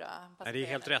försöker lura. Nej, det är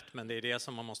helt rätt, men det är det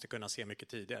som man måste kunna se mycket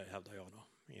tidigare, hävdar jag då,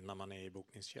 innan man är i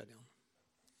bokningskedjan.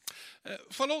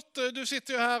 Charlotte, du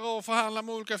sitter ju här och förhandlar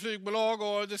med olika flygbolag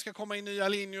och det ska komma in nya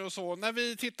linjer och så. När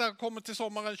vi kommer till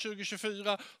sommaren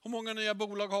 2024, hur många nya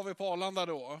bolag har vi på Arlanda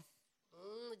då?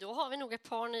 Då har vi nog ett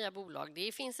par nya bolag.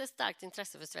 Det finns ett starkt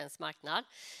intresse för svensk marknad.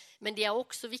 Men det är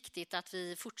också viktigt att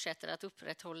vi fortsätter att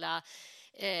upprätthålla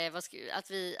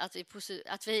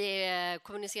att vi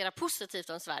kommunicerar positivt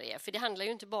om Sverige. För det handlar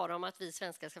ju inte bara om att vi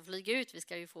svenskar ska flyga ut. Vi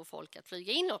ska ju få folk att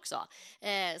flyga in också.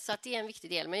 Så att det är en viktig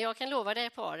del. Men jag kan lova dig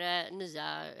ett par nya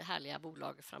härliga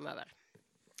bolag framöver.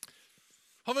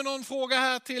 Har vi någon fråga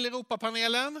här till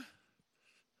Europapanelen?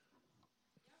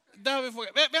 Där har vi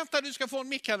fråga. Vänta, du ska få en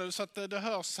mick här nu så att det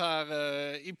hörs här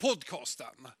i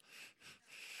podcasten.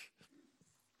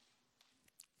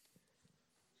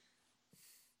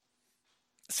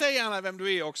 Säg gärna vem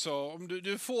du är också. Om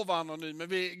du får vara anonym, men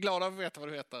vi är glada att veta vad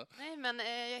du heter. Nej, men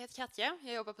jag heter Katja.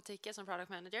 Jag jobbar på Ticka som product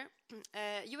manager.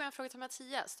 Jag har en fråga till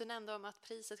Mattias. Du nämnde om att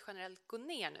priset generellt går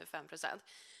ner nu 5%.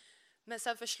 Men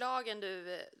sen förslagen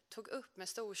du tog upp med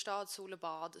storstad, sol och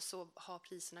bad, så har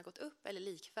priserna gått upp eller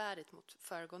likvärdigt mot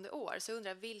föregående år. Så jag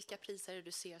undrar vilka priser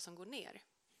du ser som går ner?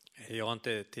 Jag har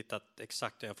inte tittat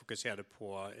exakt. Jag fokuserade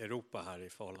på Europa här i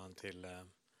förhållande till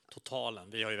totalen.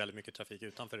 Vi har ju väldigt mycket trafik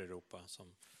utanför Europa.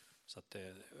 Så att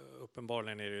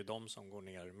uppenbarligen är det ju de som går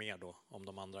ner mer då, om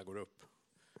de andra går upp.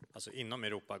 Alltså inom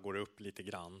Europa går det upp lite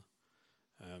grann,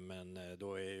 men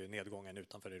då är ju nedgången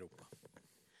utanför Europa.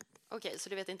 Okej, så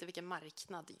du vet inte vilken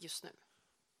marknad just nu?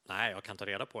 Nej, jag kan ta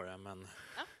reda på det, men...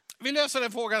 Ja. Vi löser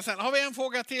den frågan sen. Har vi en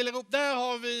fråga till Europa? Där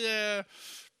har vi...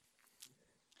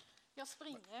 Jag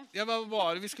springer. Ja, vad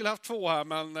bra. Vi skulle haft 2 här,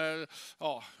 men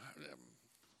ja...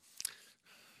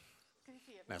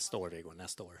 Nästa år, Viggo,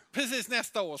 nästa år. Precis,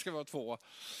 nästa år ska vi ha 2.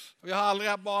 Vi har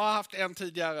aldrig bara haft en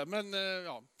tidigare, men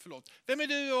ja, förlåt. Vem är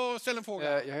du och ställer en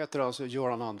fråga? Jag heter alltså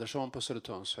Göran Andersson på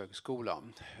Södertörns högskola,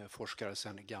 forskare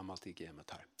sedan gammalt i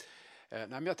gamet här. Nej,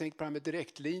 men jag tänkte på det här med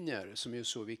direktlinjer som är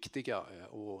så viktiga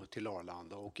och till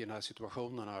Arlanda, och i den här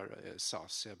situationen när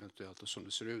SAS eventuellt och som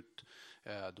det ser ut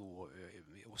då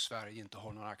och Sverige inte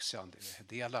har några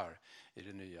aktiedelar i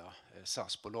det nya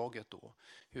SAS-bolaget då.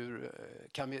 Hur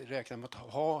kan vi räkna med att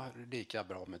ha lika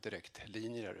bra med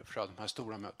direktlinjer för att de här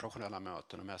stora professionella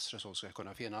möten och mässor som ska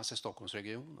kunna finnas i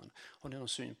Stockholmsregionen? Har ni någon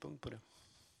synpunkt på det?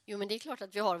 Jo, men det är klart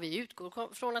att vi har. Vi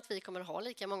utgår från att vi kommer att ha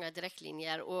lika många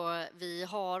direktlinjer, och vi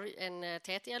har en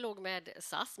tät dialog med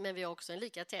SAS, men vi har också en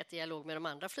lika tät dialog med de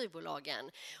andra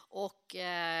flygbolagen. Och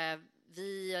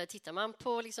tittar man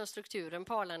på liksom strukturen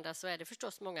på Arlanda så är det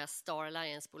förstås många Star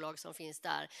Alliance-bolag som finns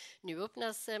där. Nu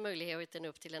öppnas möjligheten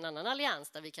upp till en annan allians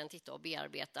där vi kan titta och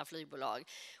bearbeta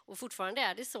flygbolag. Och fortfarande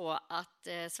är det så att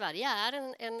Sverige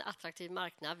är en attraktiv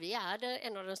marknad. Vi är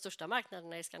en av de största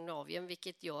marknaderna i Skandinavien,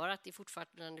 vilket gör att det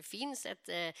fortfarande finns ett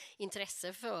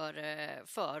intresse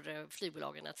för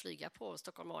flygbolagen att flyga på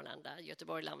Stockholm, Arlanda,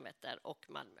 Göteborg, Landvetter och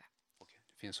Malmö.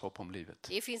 Det finns hopp om livet.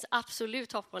 Det finns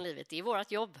absolut hopp om livet. Det är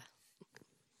vårt jobb.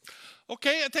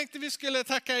 Okej, jag tänkte vi skulle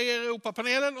tacka er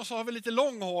Europapanelen, och så har vi lite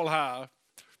långhåll här.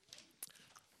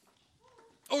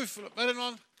 Oj, förlåt. Är det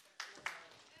någon?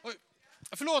 Oj.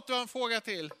 Förlåt, du har en fråga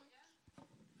till.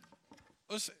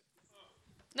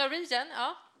 Norwegian,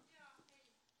 ja.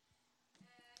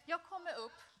 Jag kommer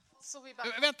upp. Så vi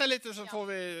bara... Vänta lite så får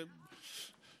vi...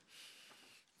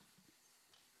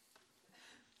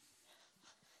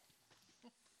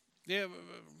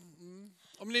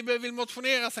 Om ni vill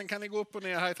motionera sen kan ni gå upp och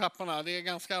ner här i trapporna. Det är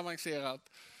ganska avancerat.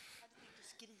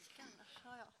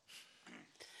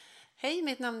 Hej,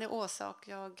 mitt namn är Åsa och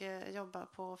jag jobbar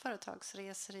på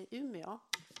företagsresor i Umeå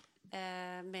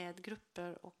med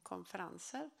grupper och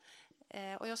konferenser.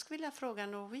 Och jag skulle vilja fråga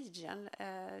Norwegian.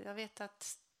 Jag vet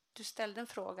att du ställde en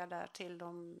fråga där till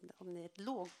om ni är ett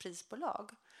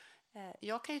lågprisbolag.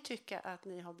 Jag kan ju tycka att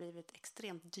ni har blivit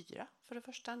extremt dyra för det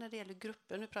första när det gäller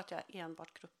grupper. Nu pratar jag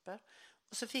enbart grupper.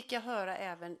 Och så fick jag höra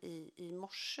även i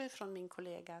morse från min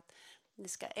kollega att ni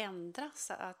ska ändra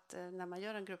så att när man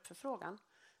gör en gruppförfrågan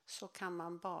så kan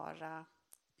man bara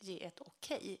ge ett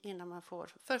okej innan man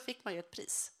får. Förr fick man ju ett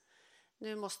pris.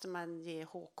 Nu måste man ge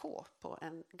HK på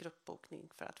en gruppbokning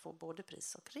för att få både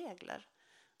pris och regler.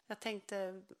 Jag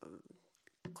tänkte,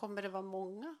 kommer det vara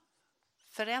många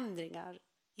förändringar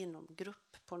inom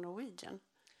grupp på Norwegian?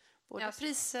 Både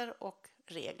priser och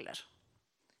regler.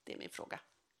 Det är min fråga.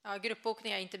 Ja,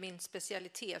 gruppbokning är inte min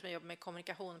specialitet, men jag jobbar med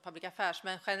kommunikation och public affairs.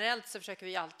 Men generellt så försöker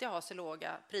vi alltid ha så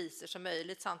låga priser som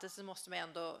möjligt. Samtidigt så måste man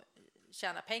ändå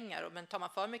tjäna pengar. Men tar man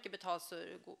för mycket betalt så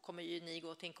kommer ju ni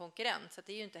gå till en konkurrent. Så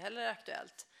det är ju inte heller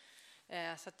aktuellt.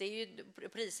 Så att det är ju,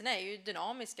 priserna är ju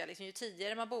dynamiska. Liksom, ju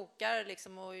tidigare man bokar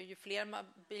liksom, och ju fler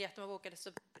biljetter man bokar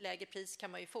desto lägre pris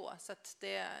kan man ju få. Så att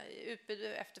utbud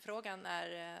och efterfrågan är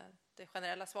det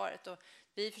generella svaret. Och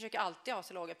vi försöker alltid ha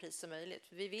så låga priser som möjligt.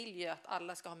 Vi vill ju att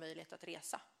alla ska ha möjlighet att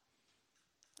resa.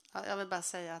 Ja, jag vill bara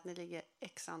säga att ni ligger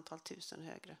x antal tusen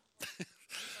högre.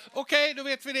 Okej, då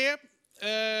vet vi det.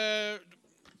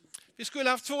 Vi skulle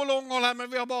haft 2 långhåll här, men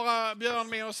vi har bara Björn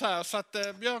med oss här. Så att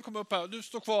Björn kom upp här. Du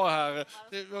står kvar här.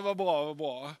 Det var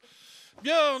bra.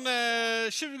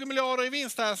 Björn, 20 miljarder i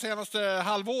vinst här senaste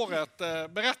halvåret.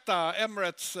 Berätta,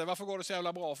 Emirates, varför går det så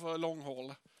jävla bra för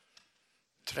långhåll?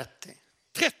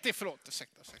 30, förlåt.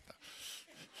 Ursäkta.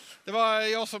 Det var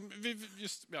jag som...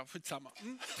 skitsamma.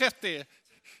 30.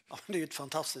 Ja, det är ju ett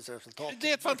fantastiskt resultat. Det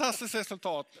är ett fantastiskt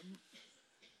resultat.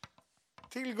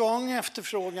 Tillgång,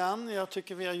 efterfrågan. Jag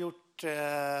tycker vi har gjort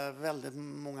väldigt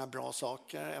många bra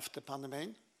saker efter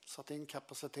pandemin. Satt in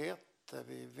kapacitet där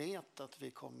vi vet att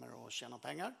vi kommer att tjäna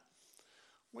pengar.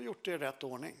 Och gjort det i rätt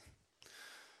ordning.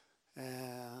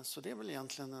 Så det är väl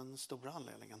egentligen den stora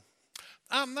anledningen.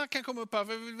 Anna kan komma upp här,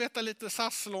 för vi vill veta lite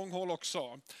SAS långhåll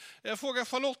också. Jag frågar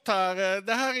Charlotte här,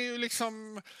 det här är ju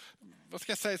liksom, vad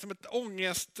ska jag säga, som ett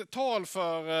ångesttal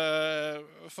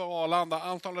för Arlanda,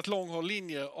 antalet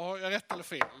långhålllinjer. Har jag rätt eller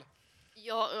fel?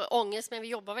 Ja, ångest, men vi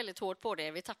jobbar väldigt hårt på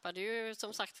det. Vi tappade ju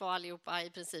som sagt var allihopa i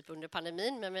princip under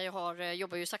pandemin, men vi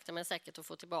jobbar ju sakta men säkert att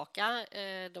få tillbaka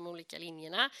de olika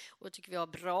linjerna. Och jag tycker vi har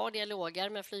bra dialoger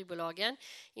med flygbolagen.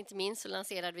 Inte minst så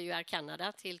lanserade vi ju Air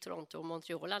Canada till Toronto och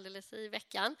Montreal alldeles i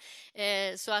veckan.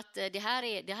 Så att det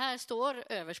här står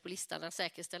överst på listan att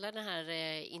säkerställa den här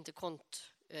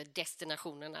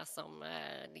interkont-destinationerna som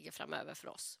ligger framöver för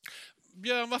oss.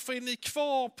 Björn, varför är ni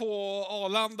kvar på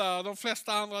Arlanda? De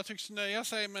flesta andra tycks nöja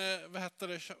sig med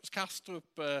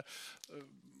Kastrup,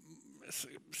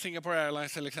 Singapore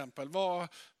Airlines till exempel.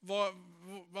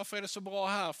 Varför är det så bra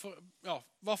här?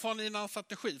 Varför har ni en annan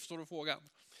strategi, förstår du frågan?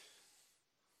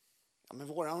 Ja, men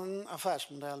vår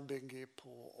affärsmodell bygger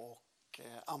på att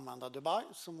använda Dubai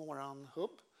som vår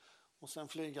hubb och sen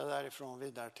flyga därifrån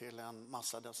vidare till en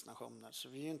massa destinationer. Så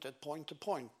vi är inte ett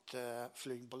point-to-point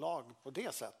flygbolag på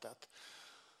det sättet.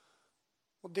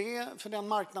 Och det, för den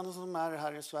marknaden som är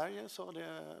här i Sverige så har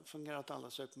det fungerat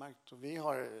alldeles utmärkt. Och vi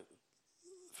har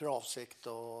för avsikt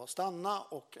att stanna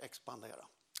och expandera.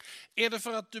 Är det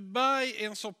för att Dubai är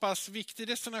en så pass viktig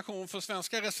destination för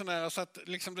svenska resenärer så att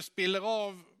liksom det spiller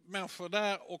av människor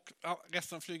där och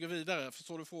resten flyger vidare?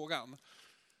 Förstår du frågan?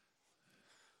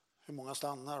 Hur många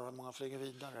stannar och hur många flyger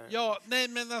vidare? Ja, nej,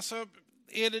 men alltså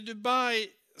är det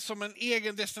Dubai som en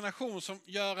egen destination som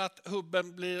gör att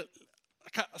hubben blir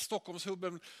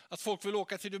Stockholmshubben, att folk vill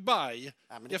åka till Dubai?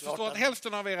 Jag förstår att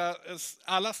hälften av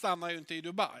alla stannar ju inte i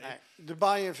Dubai. Nej,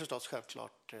 Dubai är förstås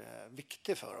självklart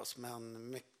viktig för oss,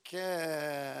 men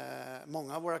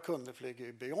många av våra kunder flyger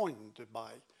ju beyond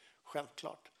Dubai,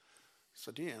 självklart.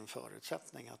 Så det är en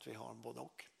förutsättning att vi har både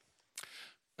och.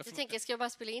 Ska jag bara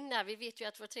spela in där? Vi vet ju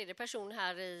att var tredje person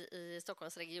här i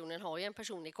Stockholmsregionen har ju en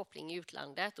personlig koppling i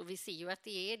utlandet och vi ser ju att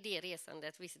det är det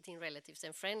resandet, visiting relatives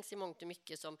and friends i mångt och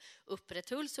mycket som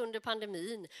upprätthölls under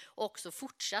pandemin och också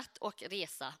fortsatt och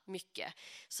resa mycket.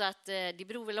 Så att det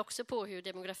beror väl också på hur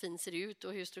demografin ser ut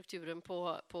och hur strukturen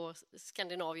på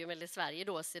Skandinavien eller Sverige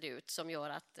då ser ut som gör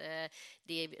att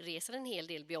det reser en hel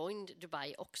del beyond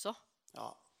Dubai också.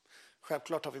 Ja.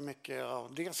 Självklart har vi mycket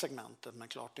av det segmentet, men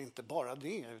klart inte bara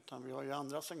det, utan vi har ju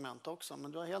andra segment också.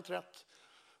 Men du har helt rätt.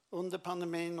 Under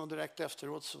pandemin och direkt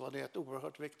efteråt så var det ett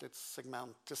oerhört viktigt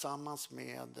segment tillsammans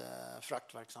med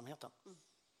fraktverksamheten.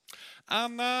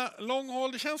 Anna,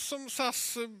 långhåll, det känns som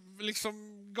SAS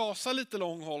liksom gasar lite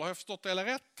långhåll. Har jag förstått det eller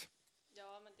rätt?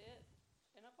 Ja, men det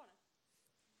är några på nu.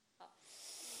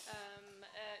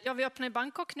 Ja, vi öppnar i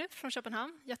Bangkok nu från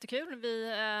Köpenhamn. Jättekul.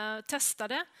 Vi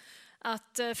testade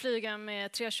att flyga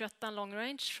med 321 long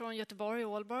range från Göteborg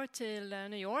och Ålborg till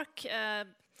New York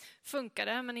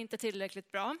funkade, men inte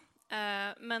tillräckligt bra.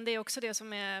 Men det är också det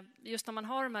som är, just när man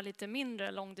har de här lite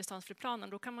mindre långdistansflygplanen,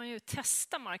 då kan man ju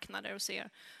testa marknader och se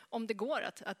om det går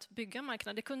att bygga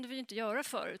marknader. Det kunde vi inte göra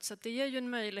förut, så det ger ju en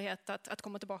möjlighet att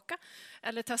komma tillbaka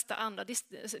eller testa andra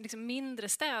liksom mindre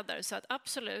städer. Så att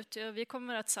absolut, vi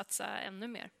kommer att satsa ännu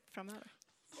mer framöver.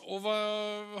 Och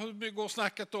hur går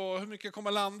snacket då? Hur mycket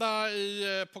kommer landa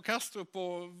på Kastrup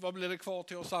och vad blir det kvar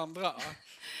till oss andra?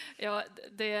 Ja,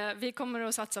 vi kommer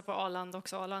att satsa på Arlanda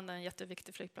också. Arlanda är en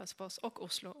jätteviktig flygplats på oss, och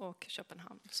Oslo och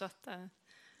Köpenhamn. Så att,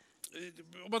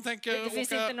 om man tänker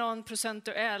finns inte någon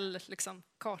procentuell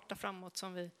karta framåt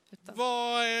som vi...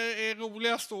 Vad är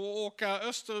roligast då? Åka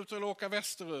österut eller åka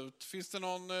västerut? Finns det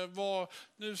någon...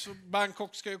 nu så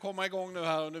Bangkok ska ju komma igång nu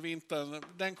här under vintern.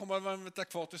 Den kommer att vara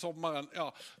kvar till sommaren.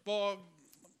 Ja,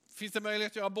 finns det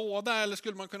möjlighet att göra båda eller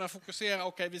skulle man kunna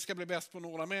fokusera vi ska bli bäst på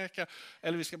Nordamerika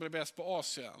eller vi ska bli bäst på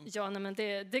Asien? Ja, nej, men det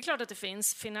är klart att det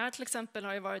finns. Finnair till exempel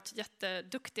har ju varit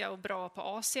jätteduktiga och bra på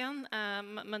Asien,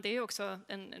 men det är ju också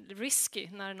en risky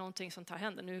när någonting sånt här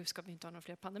händer. Nu ska vi inte ha några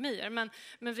fler pandemier,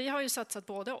 men vi har ju satsat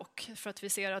både och för att vi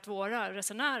ser att våra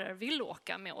resenärer vill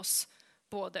åka med oss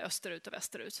både österut och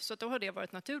västerut. Så då har det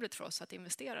varit naturligt för oss att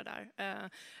investera där.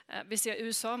 Vi ser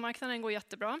USA-marknaden går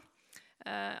jättebra.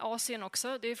 Asien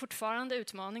också. Det är fortfarande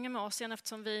utmaningen med Asien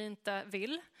eftersom vi inte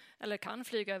vill eller kan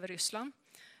flyga över Ryssland.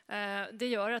 Det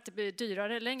gör att det blir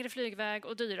dyrare, längre flygväg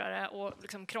och dyrare och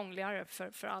krångligare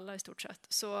för alla i stort sett.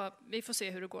 Så vi får se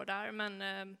hur det går där,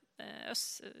 men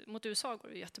mot USA går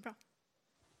det jättebra.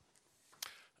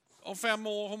 Om 5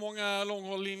 år, hur många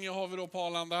långhålllinjer har vi då på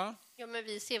Arlanda? Ja, men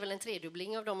vi ser väl en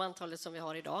tredubbling av de antalet som vi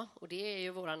har idag. Och det är ju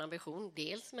vår ambition.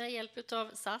 Dels med hjälp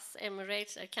av SAS,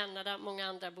 Emirates, Air Canada, många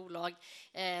andra bolag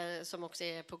som också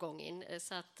är på gång in.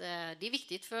 Så att, det är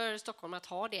viktigt för Stockholm att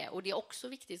ha det. Och det är också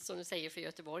viktigt, som du säger, för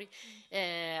Göteborg.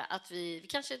 Att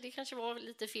det kanske var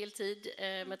lite fel tid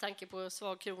med tanke på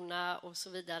svag krona och så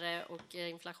vidare. Och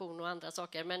inflation och andra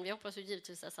saker. Men vi hoppas ju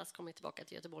givetvis att SAS kommer tillbaka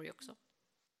till Göteborg också.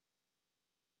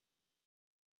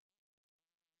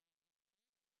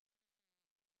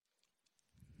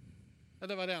 Ja,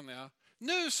 det var den, ja.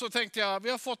 Nu så tänkte jag, vi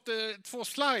har fått 2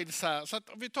 slides här, så att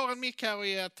om vi tar en mick här och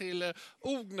ger till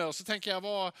Ogner, så tänker jag,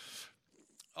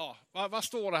 vad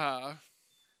står det här?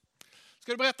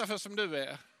 Ska du berätta för oss som du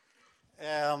är?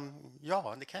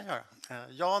 Ja, det kan jag göra.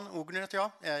 Jan Ogner heter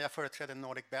jag. Jag företräder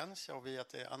Nordic Bench och vi är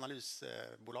ett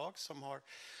analysbolag som har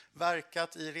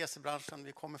verkat i resebranschen.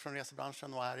 Vi kommer från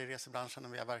resebranschen och är i resebranschen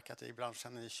och vi har verkat i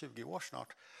branschen i 20 år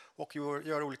snart och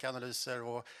gör olika analyser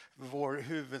och vår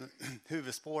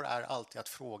huvudspår är alltid att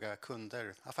fråga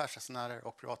kunder, affärsresenärer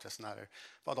och privatresenärer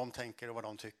vad de tänker och vad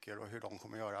de tycker och hur de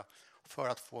kommer göra för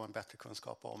att få en bättre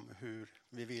kunskap om hur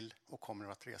vi vill och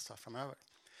kommer att resa framöver.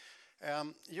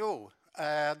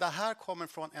 Det här kommer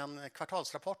från en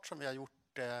kvartalsrapport som vi har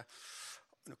gjort,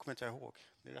 nu kommer inte jag ihåg,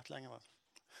 det är rätt länge va?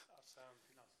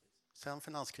 Sen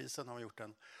finanskrisen har vi gjort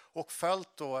den. Och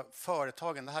följt då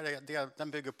företagen,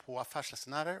 den bygger på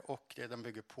affärsresenärer och den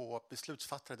bygger på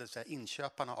beslutsfattare, det vill säga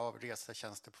inköparna av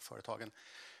resetjänster på företagen.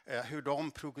 Hur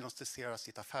de prognostiserar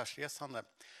sitt affärsresande.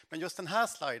 Men just den här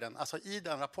sliden, alltså i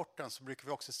den rapporten så brukar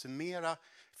vi också summera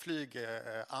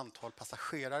flygantal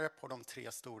passagerare på de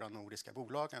 3 stora nordiska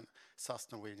bolagen,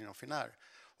 SAS, Norwegian och Finnair.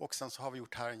 Och sen så har vi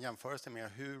gjort här en jämförelse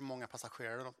med hur många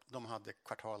passagerare de hade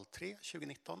kvartal 3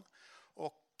 2019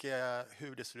 och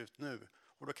hur det ser ut nu.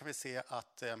 Och då kan vi se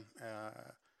att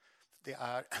vi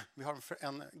har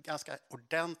en ganska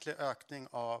ordentlig ökning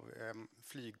av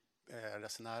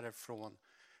flygresenärer från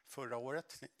förra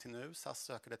året till nu. SAS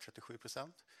ökade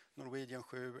 37%, Norwegian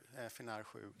 7%, Finnair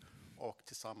 7% och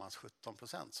tillsammans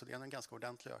 17%. Så det är en ganska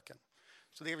ordentlig ökning.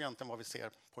 Så det är egentligen vad vi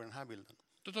ser på den här bilden.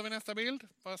 Då tar vi nästa bild.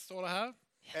 Vad står det här?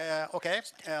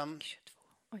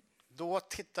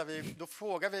 Då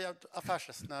frågar vi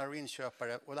affärsresenärer och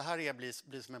inköpare och det här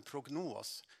blir som en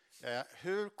prognos.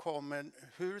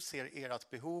 Hur ser ert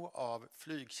behov av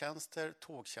flygtjänster,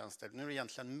 tågtjänster? Nu är det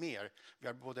egentligen mer. Vi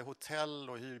har både hotell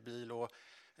och hyrbil och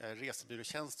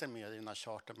resebyråtjänster med i den här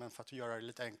charten, men för att göra det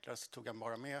lite enklare så tog jag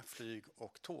bara med flyg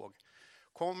och tåg.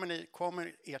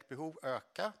 Kommer ert behov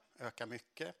öka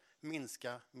mycket,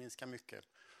 minska mycket?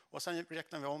 Och sen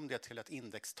räknar vi om det till ett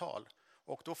indextal.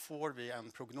 Och då får vi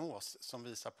en prognos som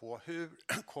visar på hur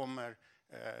kommer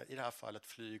i det här fallet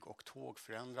flyg och tåg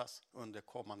förändras under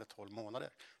kommande 12 månader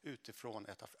utifrån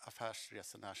ett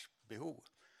affärsresenärs behov.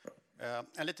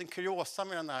 En liten kuriosa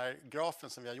med den här grafen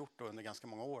som vi har gjort under ganska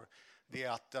många år, det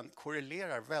är att den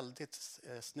korrelerar väldigt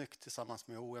snyggt tillsammans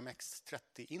med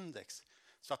OMX30-index.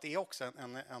 Så att det är också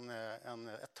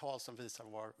ett tal som visar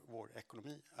var vår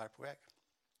ekonomi är på väg.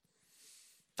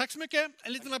 Tack så mycket.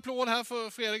 En liten applåd här för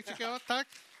Fredrik tycker jag. Tack.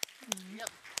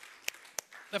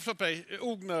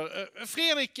 Ogner.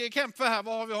 Fredrik Kempe här,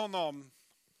 vad har vi honom?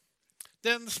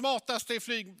 Den smartaste i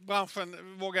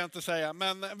flygbranschen vågar jag inte säga,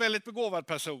 men en väldigt begåvad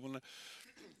person.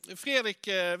 Fredrik,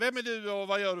 vem är du och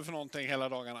vad gör du för någonting hela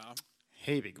dagarna?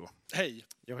 Hej Viggo. Hej.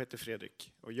 Jag heter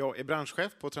Fredrik och jag är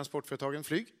branschchef på transportföretagen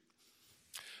Flyg.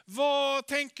 Vad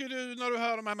tänker du när du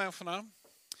hör de här människorna?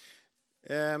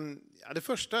 Det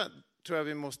första tror jag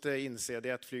vi måste inse det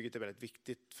är att flyget är väldigt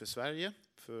viktigt för Sverige,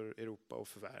 för Europa och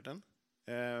för världen.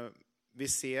 Vi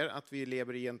ser att vi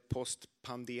lever i en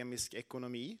postpandemisk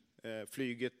ekonomi.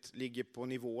 Flyget ligger på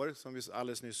nivåer som vi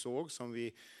alldeles nyss såg, som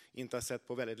vi inte har sett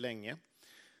på väldigt länge.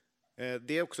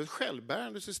 Det är också ett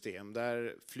självbärande system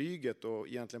där flyget och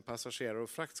egentligen passagerare och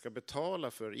frakt ska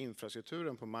betala för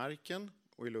infrastrukturen på marken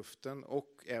och i luften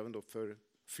och även då för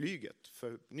flyget,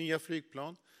 för nya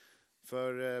flygplan,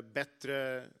 för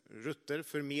bättre rutter,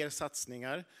 för mer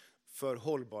satsningar, för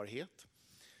hållbarhet.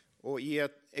 Och i en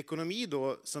ekonomi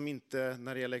då som inte,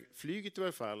 när det gäller flyget i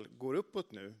alla fall, går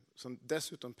uppåt nu, som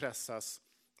dessutom pressas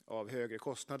av högre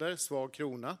kostnader, svag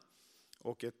krona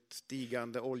och ett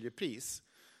stigande oljepris,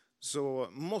 så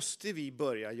måste vi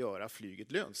börja göra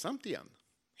flyget lönsamt igen.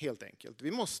 Helt enkelt.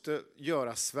 Vi måste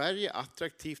göra Sverige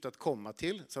attraktivt att komma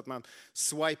till så att man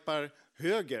swipar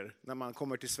höger när man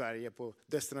kommer till Sverige på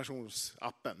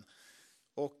destinationsappen.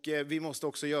 Och vi måste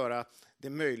också göra det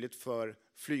möjligt för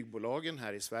flygbolagen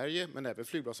här i Sverige, men även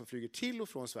flygbolag som flyger till och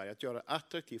från Sverige, att göra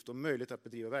attraktivt och möjligt att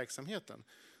bedriva verksamheten.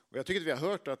 Och jag tycker att vi har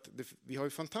hört att vi har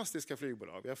fantastiska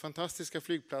flygbolag, vi har fantastiska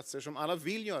flygplatser som alla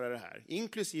vill göra det här,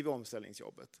 inklusive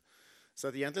omställningsjobbet. Så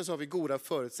att egentligen så har vi goda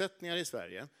förutsättningar i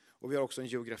Sverige. Och vi har också en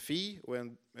geografi och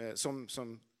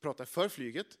som pratar för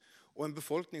flyget och en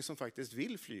befolkning som faktiskt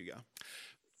vill flyga.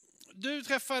 Du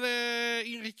träffade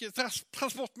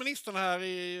transportministern här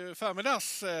i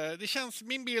förmiddags. Det känns,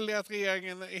 min bild är att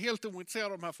regeringen är helt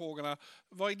ointresserad av de här frågorna.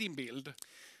 Vad är din bild?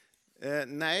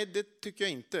 Nej, det tycker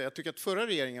jag inte. Jag tycker att förra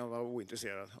regeringen var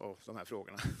ointresserad av de här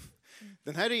frågorna.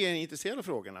 Den här regeringen är intresserad av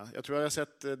frågorna. Jag tror jag har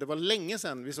sett, det var länge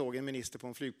sedan vi såg en minister på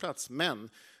en flygplats, men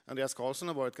Andreas Carlsson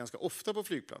har varit ganska ofta på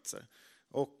flygplatser.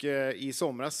 Och i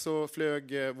somras så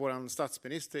flög vår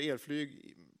statsminister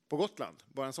elflyg på Gotland,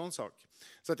 bara en sån sak.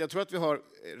 Så att jag tror att vi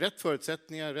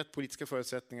har rätt politiska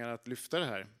förutsättningar att lyfta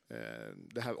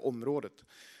det här området.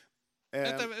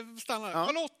 Stanna. Ja.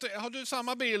 Charlotte, har du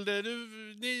samma bild?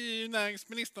 Ni är ju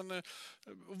näringsministern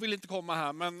och vill inte komma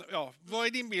här, men ja, vad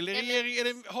är din bild?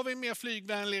 Har vi en mer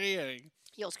flygvänlig regering?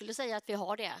 Jag skulle säga att vi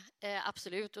har det,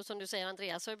 absolut. Och som du säger,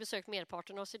 Andreas har besökt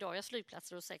merparten av Swedavias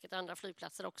flygplatser och säkert andra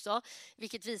flygplatser också,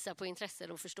 vilket visar på intresset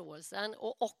och förståelsen.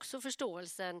 Och också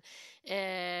förståelsen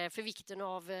för vikten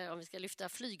av, om vi ska lyfta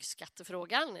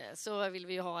flygskattefrågan, så vill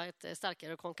vi ha ett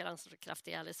starkare och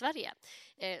konkurrenskraftigare Sverige.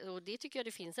 Och det tycker jag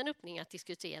det finns en öppning att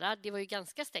diskutera. Det var ju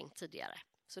ganska stängt tidigare.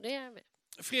 Så det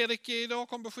Fredrik, idag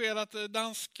kom besked att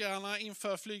danskarna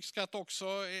inför flygskatt också.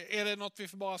 Är det något vi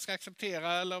bara ska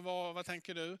acceptera eller vad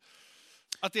tänker du?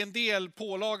 Att det är en del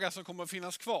pålaga som kommer att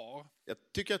finnas kvar? Jag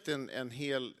tycker att det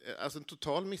är en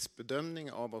total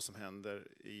missbedömning av vad som händer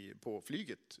på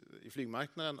flyget, i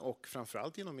flygmarknaden och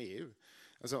framförallt inom EU.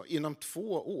 Alltså, inom 2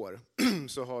 år,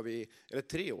 så har vi, eller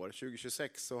 3 år,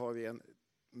 2026, så har vi en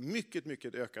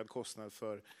mycket ökad kostnad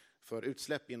för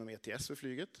utsläpp inom ETS för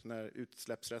flyget, när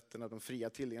utsläppsrätterna, de fria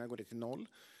tilldelningarna, går ner till 0.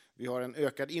 Vi har en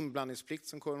ökad inblandningsplikt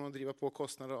som kommer att driva på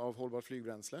kostnader av hållbart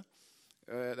flygbränsle.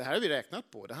 Det här har vi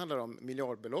räknat på. Det handlar om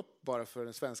miljardbelopp bara för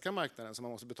den svenska marknaden som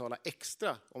man måste betala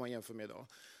extra om man jämför med idag.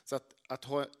 Så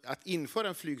att införa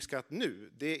en flygskatt nu,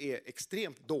 det är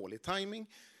extremt dålig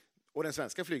timing. Och den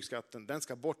svenska flygskatten, den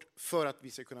ska bort för att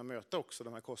vi ska kunna möta också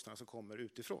de här kostnaderna som kommer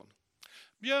utifrån.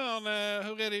 Björn,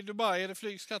 hur är det i Dubai? Är det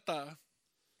flygskatt där?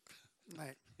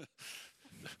 Nej.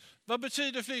 Vad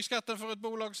betyder flygskatten för ett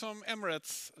bolag som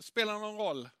Emirates? Spelar någon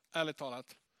roll, ärligt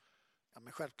talat? Ja,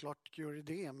 men självklart gör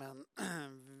det, men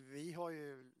vi har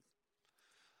ju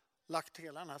lagt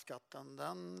hela den här skatten.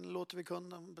 Den låter vi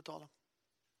kunden betala.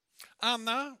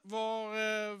 Anna,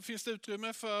 var finns det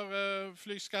utrymme för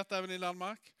flygskatt även i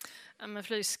Danmark? Ja, men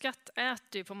flygskatt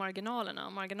äter ju på marginalerna.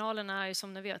 Och marginalerna är ju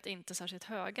som ni vet inte särskilt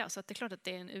höga. Så att det är klart att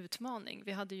det är en utmaning.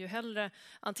 Vi hade ju hellre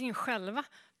antingen själva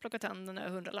plockat hem den där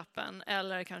 100-lappen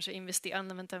eller kanske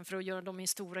använt den för att göra de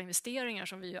stora investeringar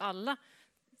som vi ju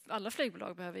alla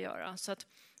flygbolag behöver göra. Så att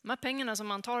de här pengarna som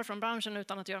man tar från branschen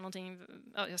utan att göra någonting,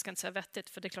 jag ska inte säga vettigt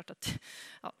för det är klart att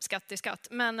skatt är skatt,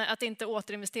 men att inte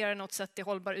återinvestera i något sätt i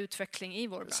hållbar utveckling i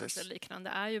vår bransch eller liknande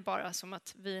är ju bara som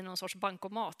att vi är någon sorts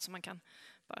bankomat som man kan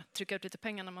bara trycka ut lite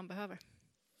pengar när man behöver.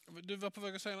 Du var på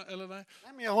väg att säga, eller nej?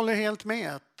 Nej, men jag håller helt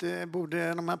med att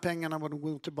de här pengarna borde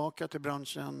gå tillbaka till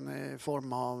branschen i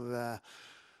form av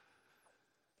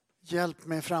hjälp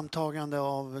med framtagande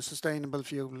av sustainable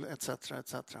fuel etc.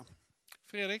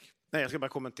 Fredrik? Nej, jag ska bara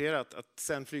kommentera att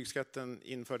sen flygskatten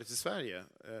infördes i Sverige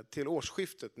till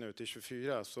årsskiftet nu till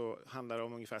 24 så handlar det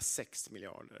om ungefär 6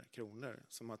 miljarder kronor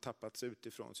som har tappats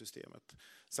utifrån systemet.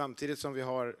 Samtidigt som vi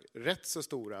har rätt så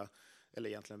stora, eller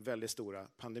egentligen väldigt stora,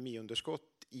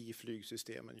 pandemiunderskott i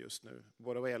flygsystemen just nu.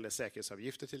 Både vad gäller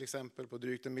säkerhetsavgifter till exempel på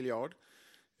drygt 1 miljard.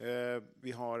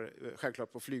 Vi har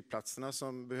självklart på flygplatserna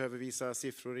som behöver visa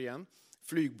siffror igen.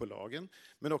 Flygbolagen,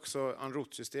 men också en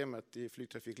route-systemet i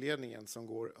flygtrafikledningen som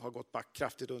har gått back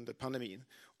kraftigt under pandemin.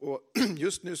 Och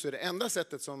just nu så är det enda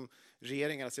sättet som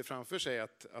regeringarna ser framför sig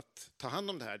att ta hand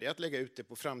om det här, det är att lägga ut det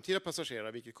på framtida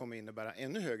passagerare, vilket kommer innebära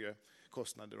ännu högre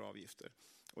kostnader och avgifter.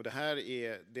 Och det här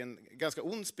är en ganska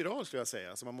ond spiral skulle jag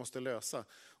säga, som man måste lösa.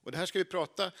 Och det här ska vi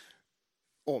prata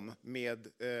om med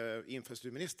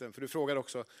infrastrukturministern, för du frågar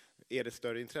också, är det ett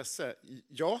större intresse?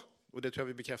 Ja, och det tror jag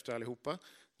vi bekräftar allihopa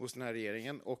hos den här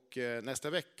regeringen. Och nästa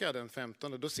vecka, den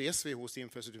 15, då ses vi hos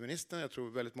infrastrukturministern, jag tror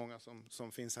väldigt många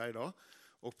som finns här idag,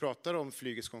 och pratar om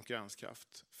flygets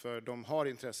konkurrenskraft. För de har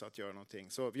intresse att göra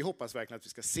någonting. Så vi hoppas verkligen att vi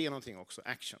ska se någonting också,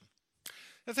 action.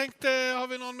 Jag tänkte, har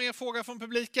vi någon mer fråga från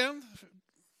publiken?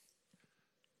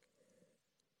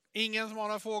 Ingen som har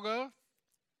några frågor?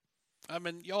 Ja,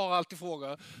 men jag har alltid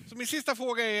frågor. Så min sista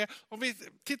fråga är, om vi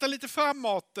tittar lite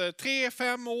framåt,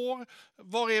 3-5 år,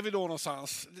 var är vi då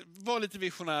någonstans? Var lite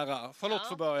visionära. Charlotte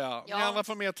får börja. Ni andra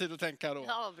får mer tid att tänka då.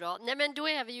 Ja, bra. Nej, men då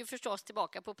är vi ju förstås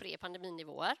tillbaka på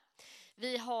pre-pandeminivåer.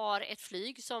 Vi har ett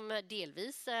flyg som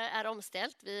delvis är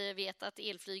omställt. Vi vet att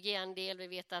elflyg är en del, vi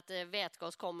vet att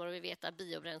vätgas kommer och vi vet att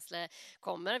biobränsle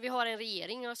kommer. Vi har en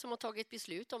regering som har tagit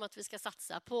beslut om att vi ska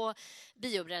satsa på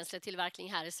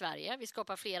biobränsletillverkning här i Sverige. Vi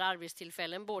skapar fler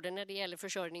arbetstillfällen, både när det gäller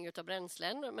försörjning av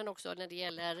bränslen men också när det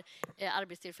gäller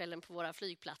arbetstillfällen på våra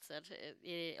flygplatser.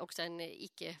 Det är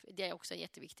också en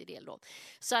jätteviktig del då.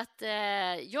 Så att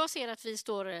jag ser att vi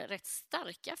står rätt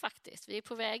starka faktiskt. Vi är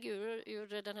på väg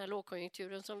ur den här lågkonjunkturen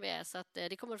högkonjunkturen som vi är, så att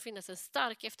det kommer att finnas en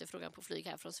stark efterfrågan på flyg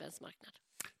här från svensk marknad.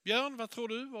 Björn, vad tror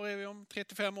du? Var är vi om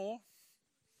 35 år?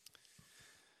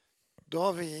 Då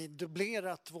har vi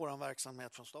dubblerat vår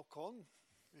verksamhet från Stockholm.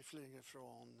 Vi flyger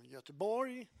från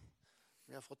Göteborg.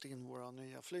 Vi har fått in våra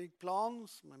nya flygplan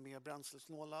som är mer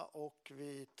bränslesnåla och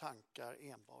vi tankar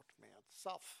enbart med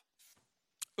SAF.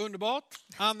 Underbart.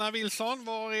 Anna Wilson,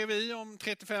 var är vi om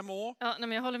 35 år? Ja,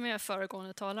 men jag håller med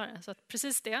föregående talare. Så att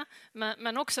precis det.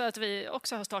 Men också att vi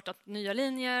också har startat nya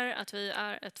linjer, att vi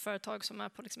är ett företag som är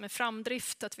på liksom en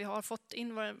framdrift, att vi har fått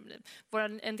in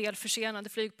en del försenade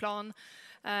flygplan.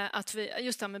 Att vi,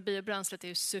 just det här med biobränslet är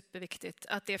ju superviktigt.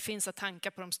 Att det finns att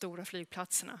tanka på de stora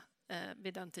flygplatserna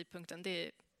vid den tidpunkten.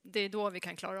 Det är då vi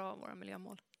kan klara av våra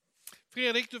miljömål.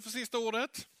 Fredrik, du får sista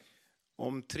ordet.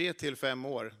 Om 3 till 5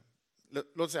 år,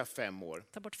 låt säga 5 år.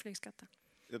 Ta bort flygskatten.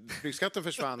 Flygskatten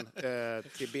försvann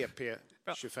till BP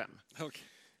 25.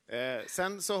 Okay.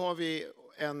 Sen så har vi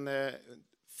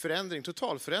en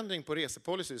totalförändring på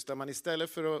resepolicys där man istället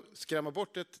för att skrämma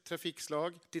bort ett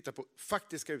trafikslag tittar på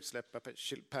faktiska utsläpp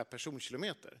per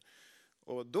personkilometer.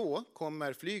 Och då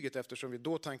kommer flyget, eftersom vi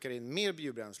då tankar in mer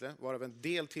biobränsle, varav en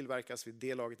del tillverkas vid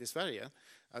det laget i Sverige,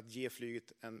 att ge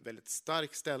flyget en väldigt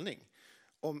stark ställning.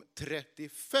 Om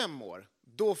 35 år,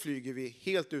 då flyger vi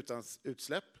helt utan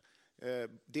utsläpp.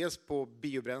 Dels på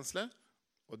biobränsle,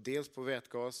 och dels på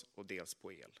vätgas och dels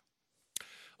på el.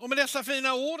 Och med dessa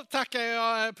fina ord tackar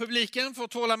jag publiken för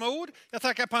tålamod. Jag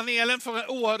tackar panelen för en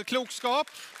oerhörd klokskap.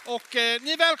 Och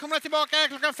ni är välkomna tillbaka här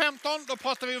klockan 15. Då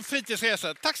pratar vi om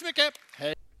fritidsresor. Tack så mycket.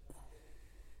 Hej.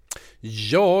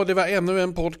 Ja, det var ännu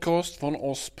en podcast från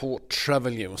oss på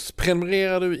Travel News.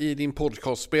 Prenumererar du i din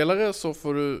podcastspelare så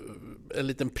får du en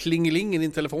liten plingeling i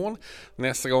din telefon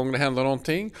nästa gång det händer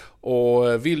någonting.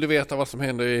 Och vill du veta vad som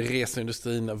händer i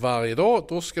reseindustrin varje dag,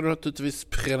 då ska du naturligtvis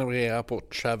prenumerera på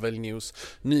Travel News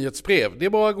nyhetsbrev. Det är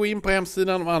bara att gå in på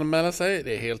hemsidan och anmäla sig.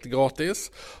 Det är helt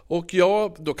gratis. Och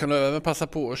ja, då kan du även passa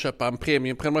på att köpa en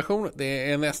premiumprenumeration.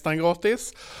 Det är nästan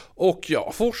gratis. Och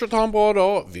ja, fortsätt ha en bra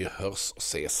dag. Vi hörs och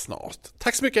ses snart.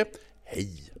 Tack så mycket.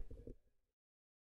 Hej!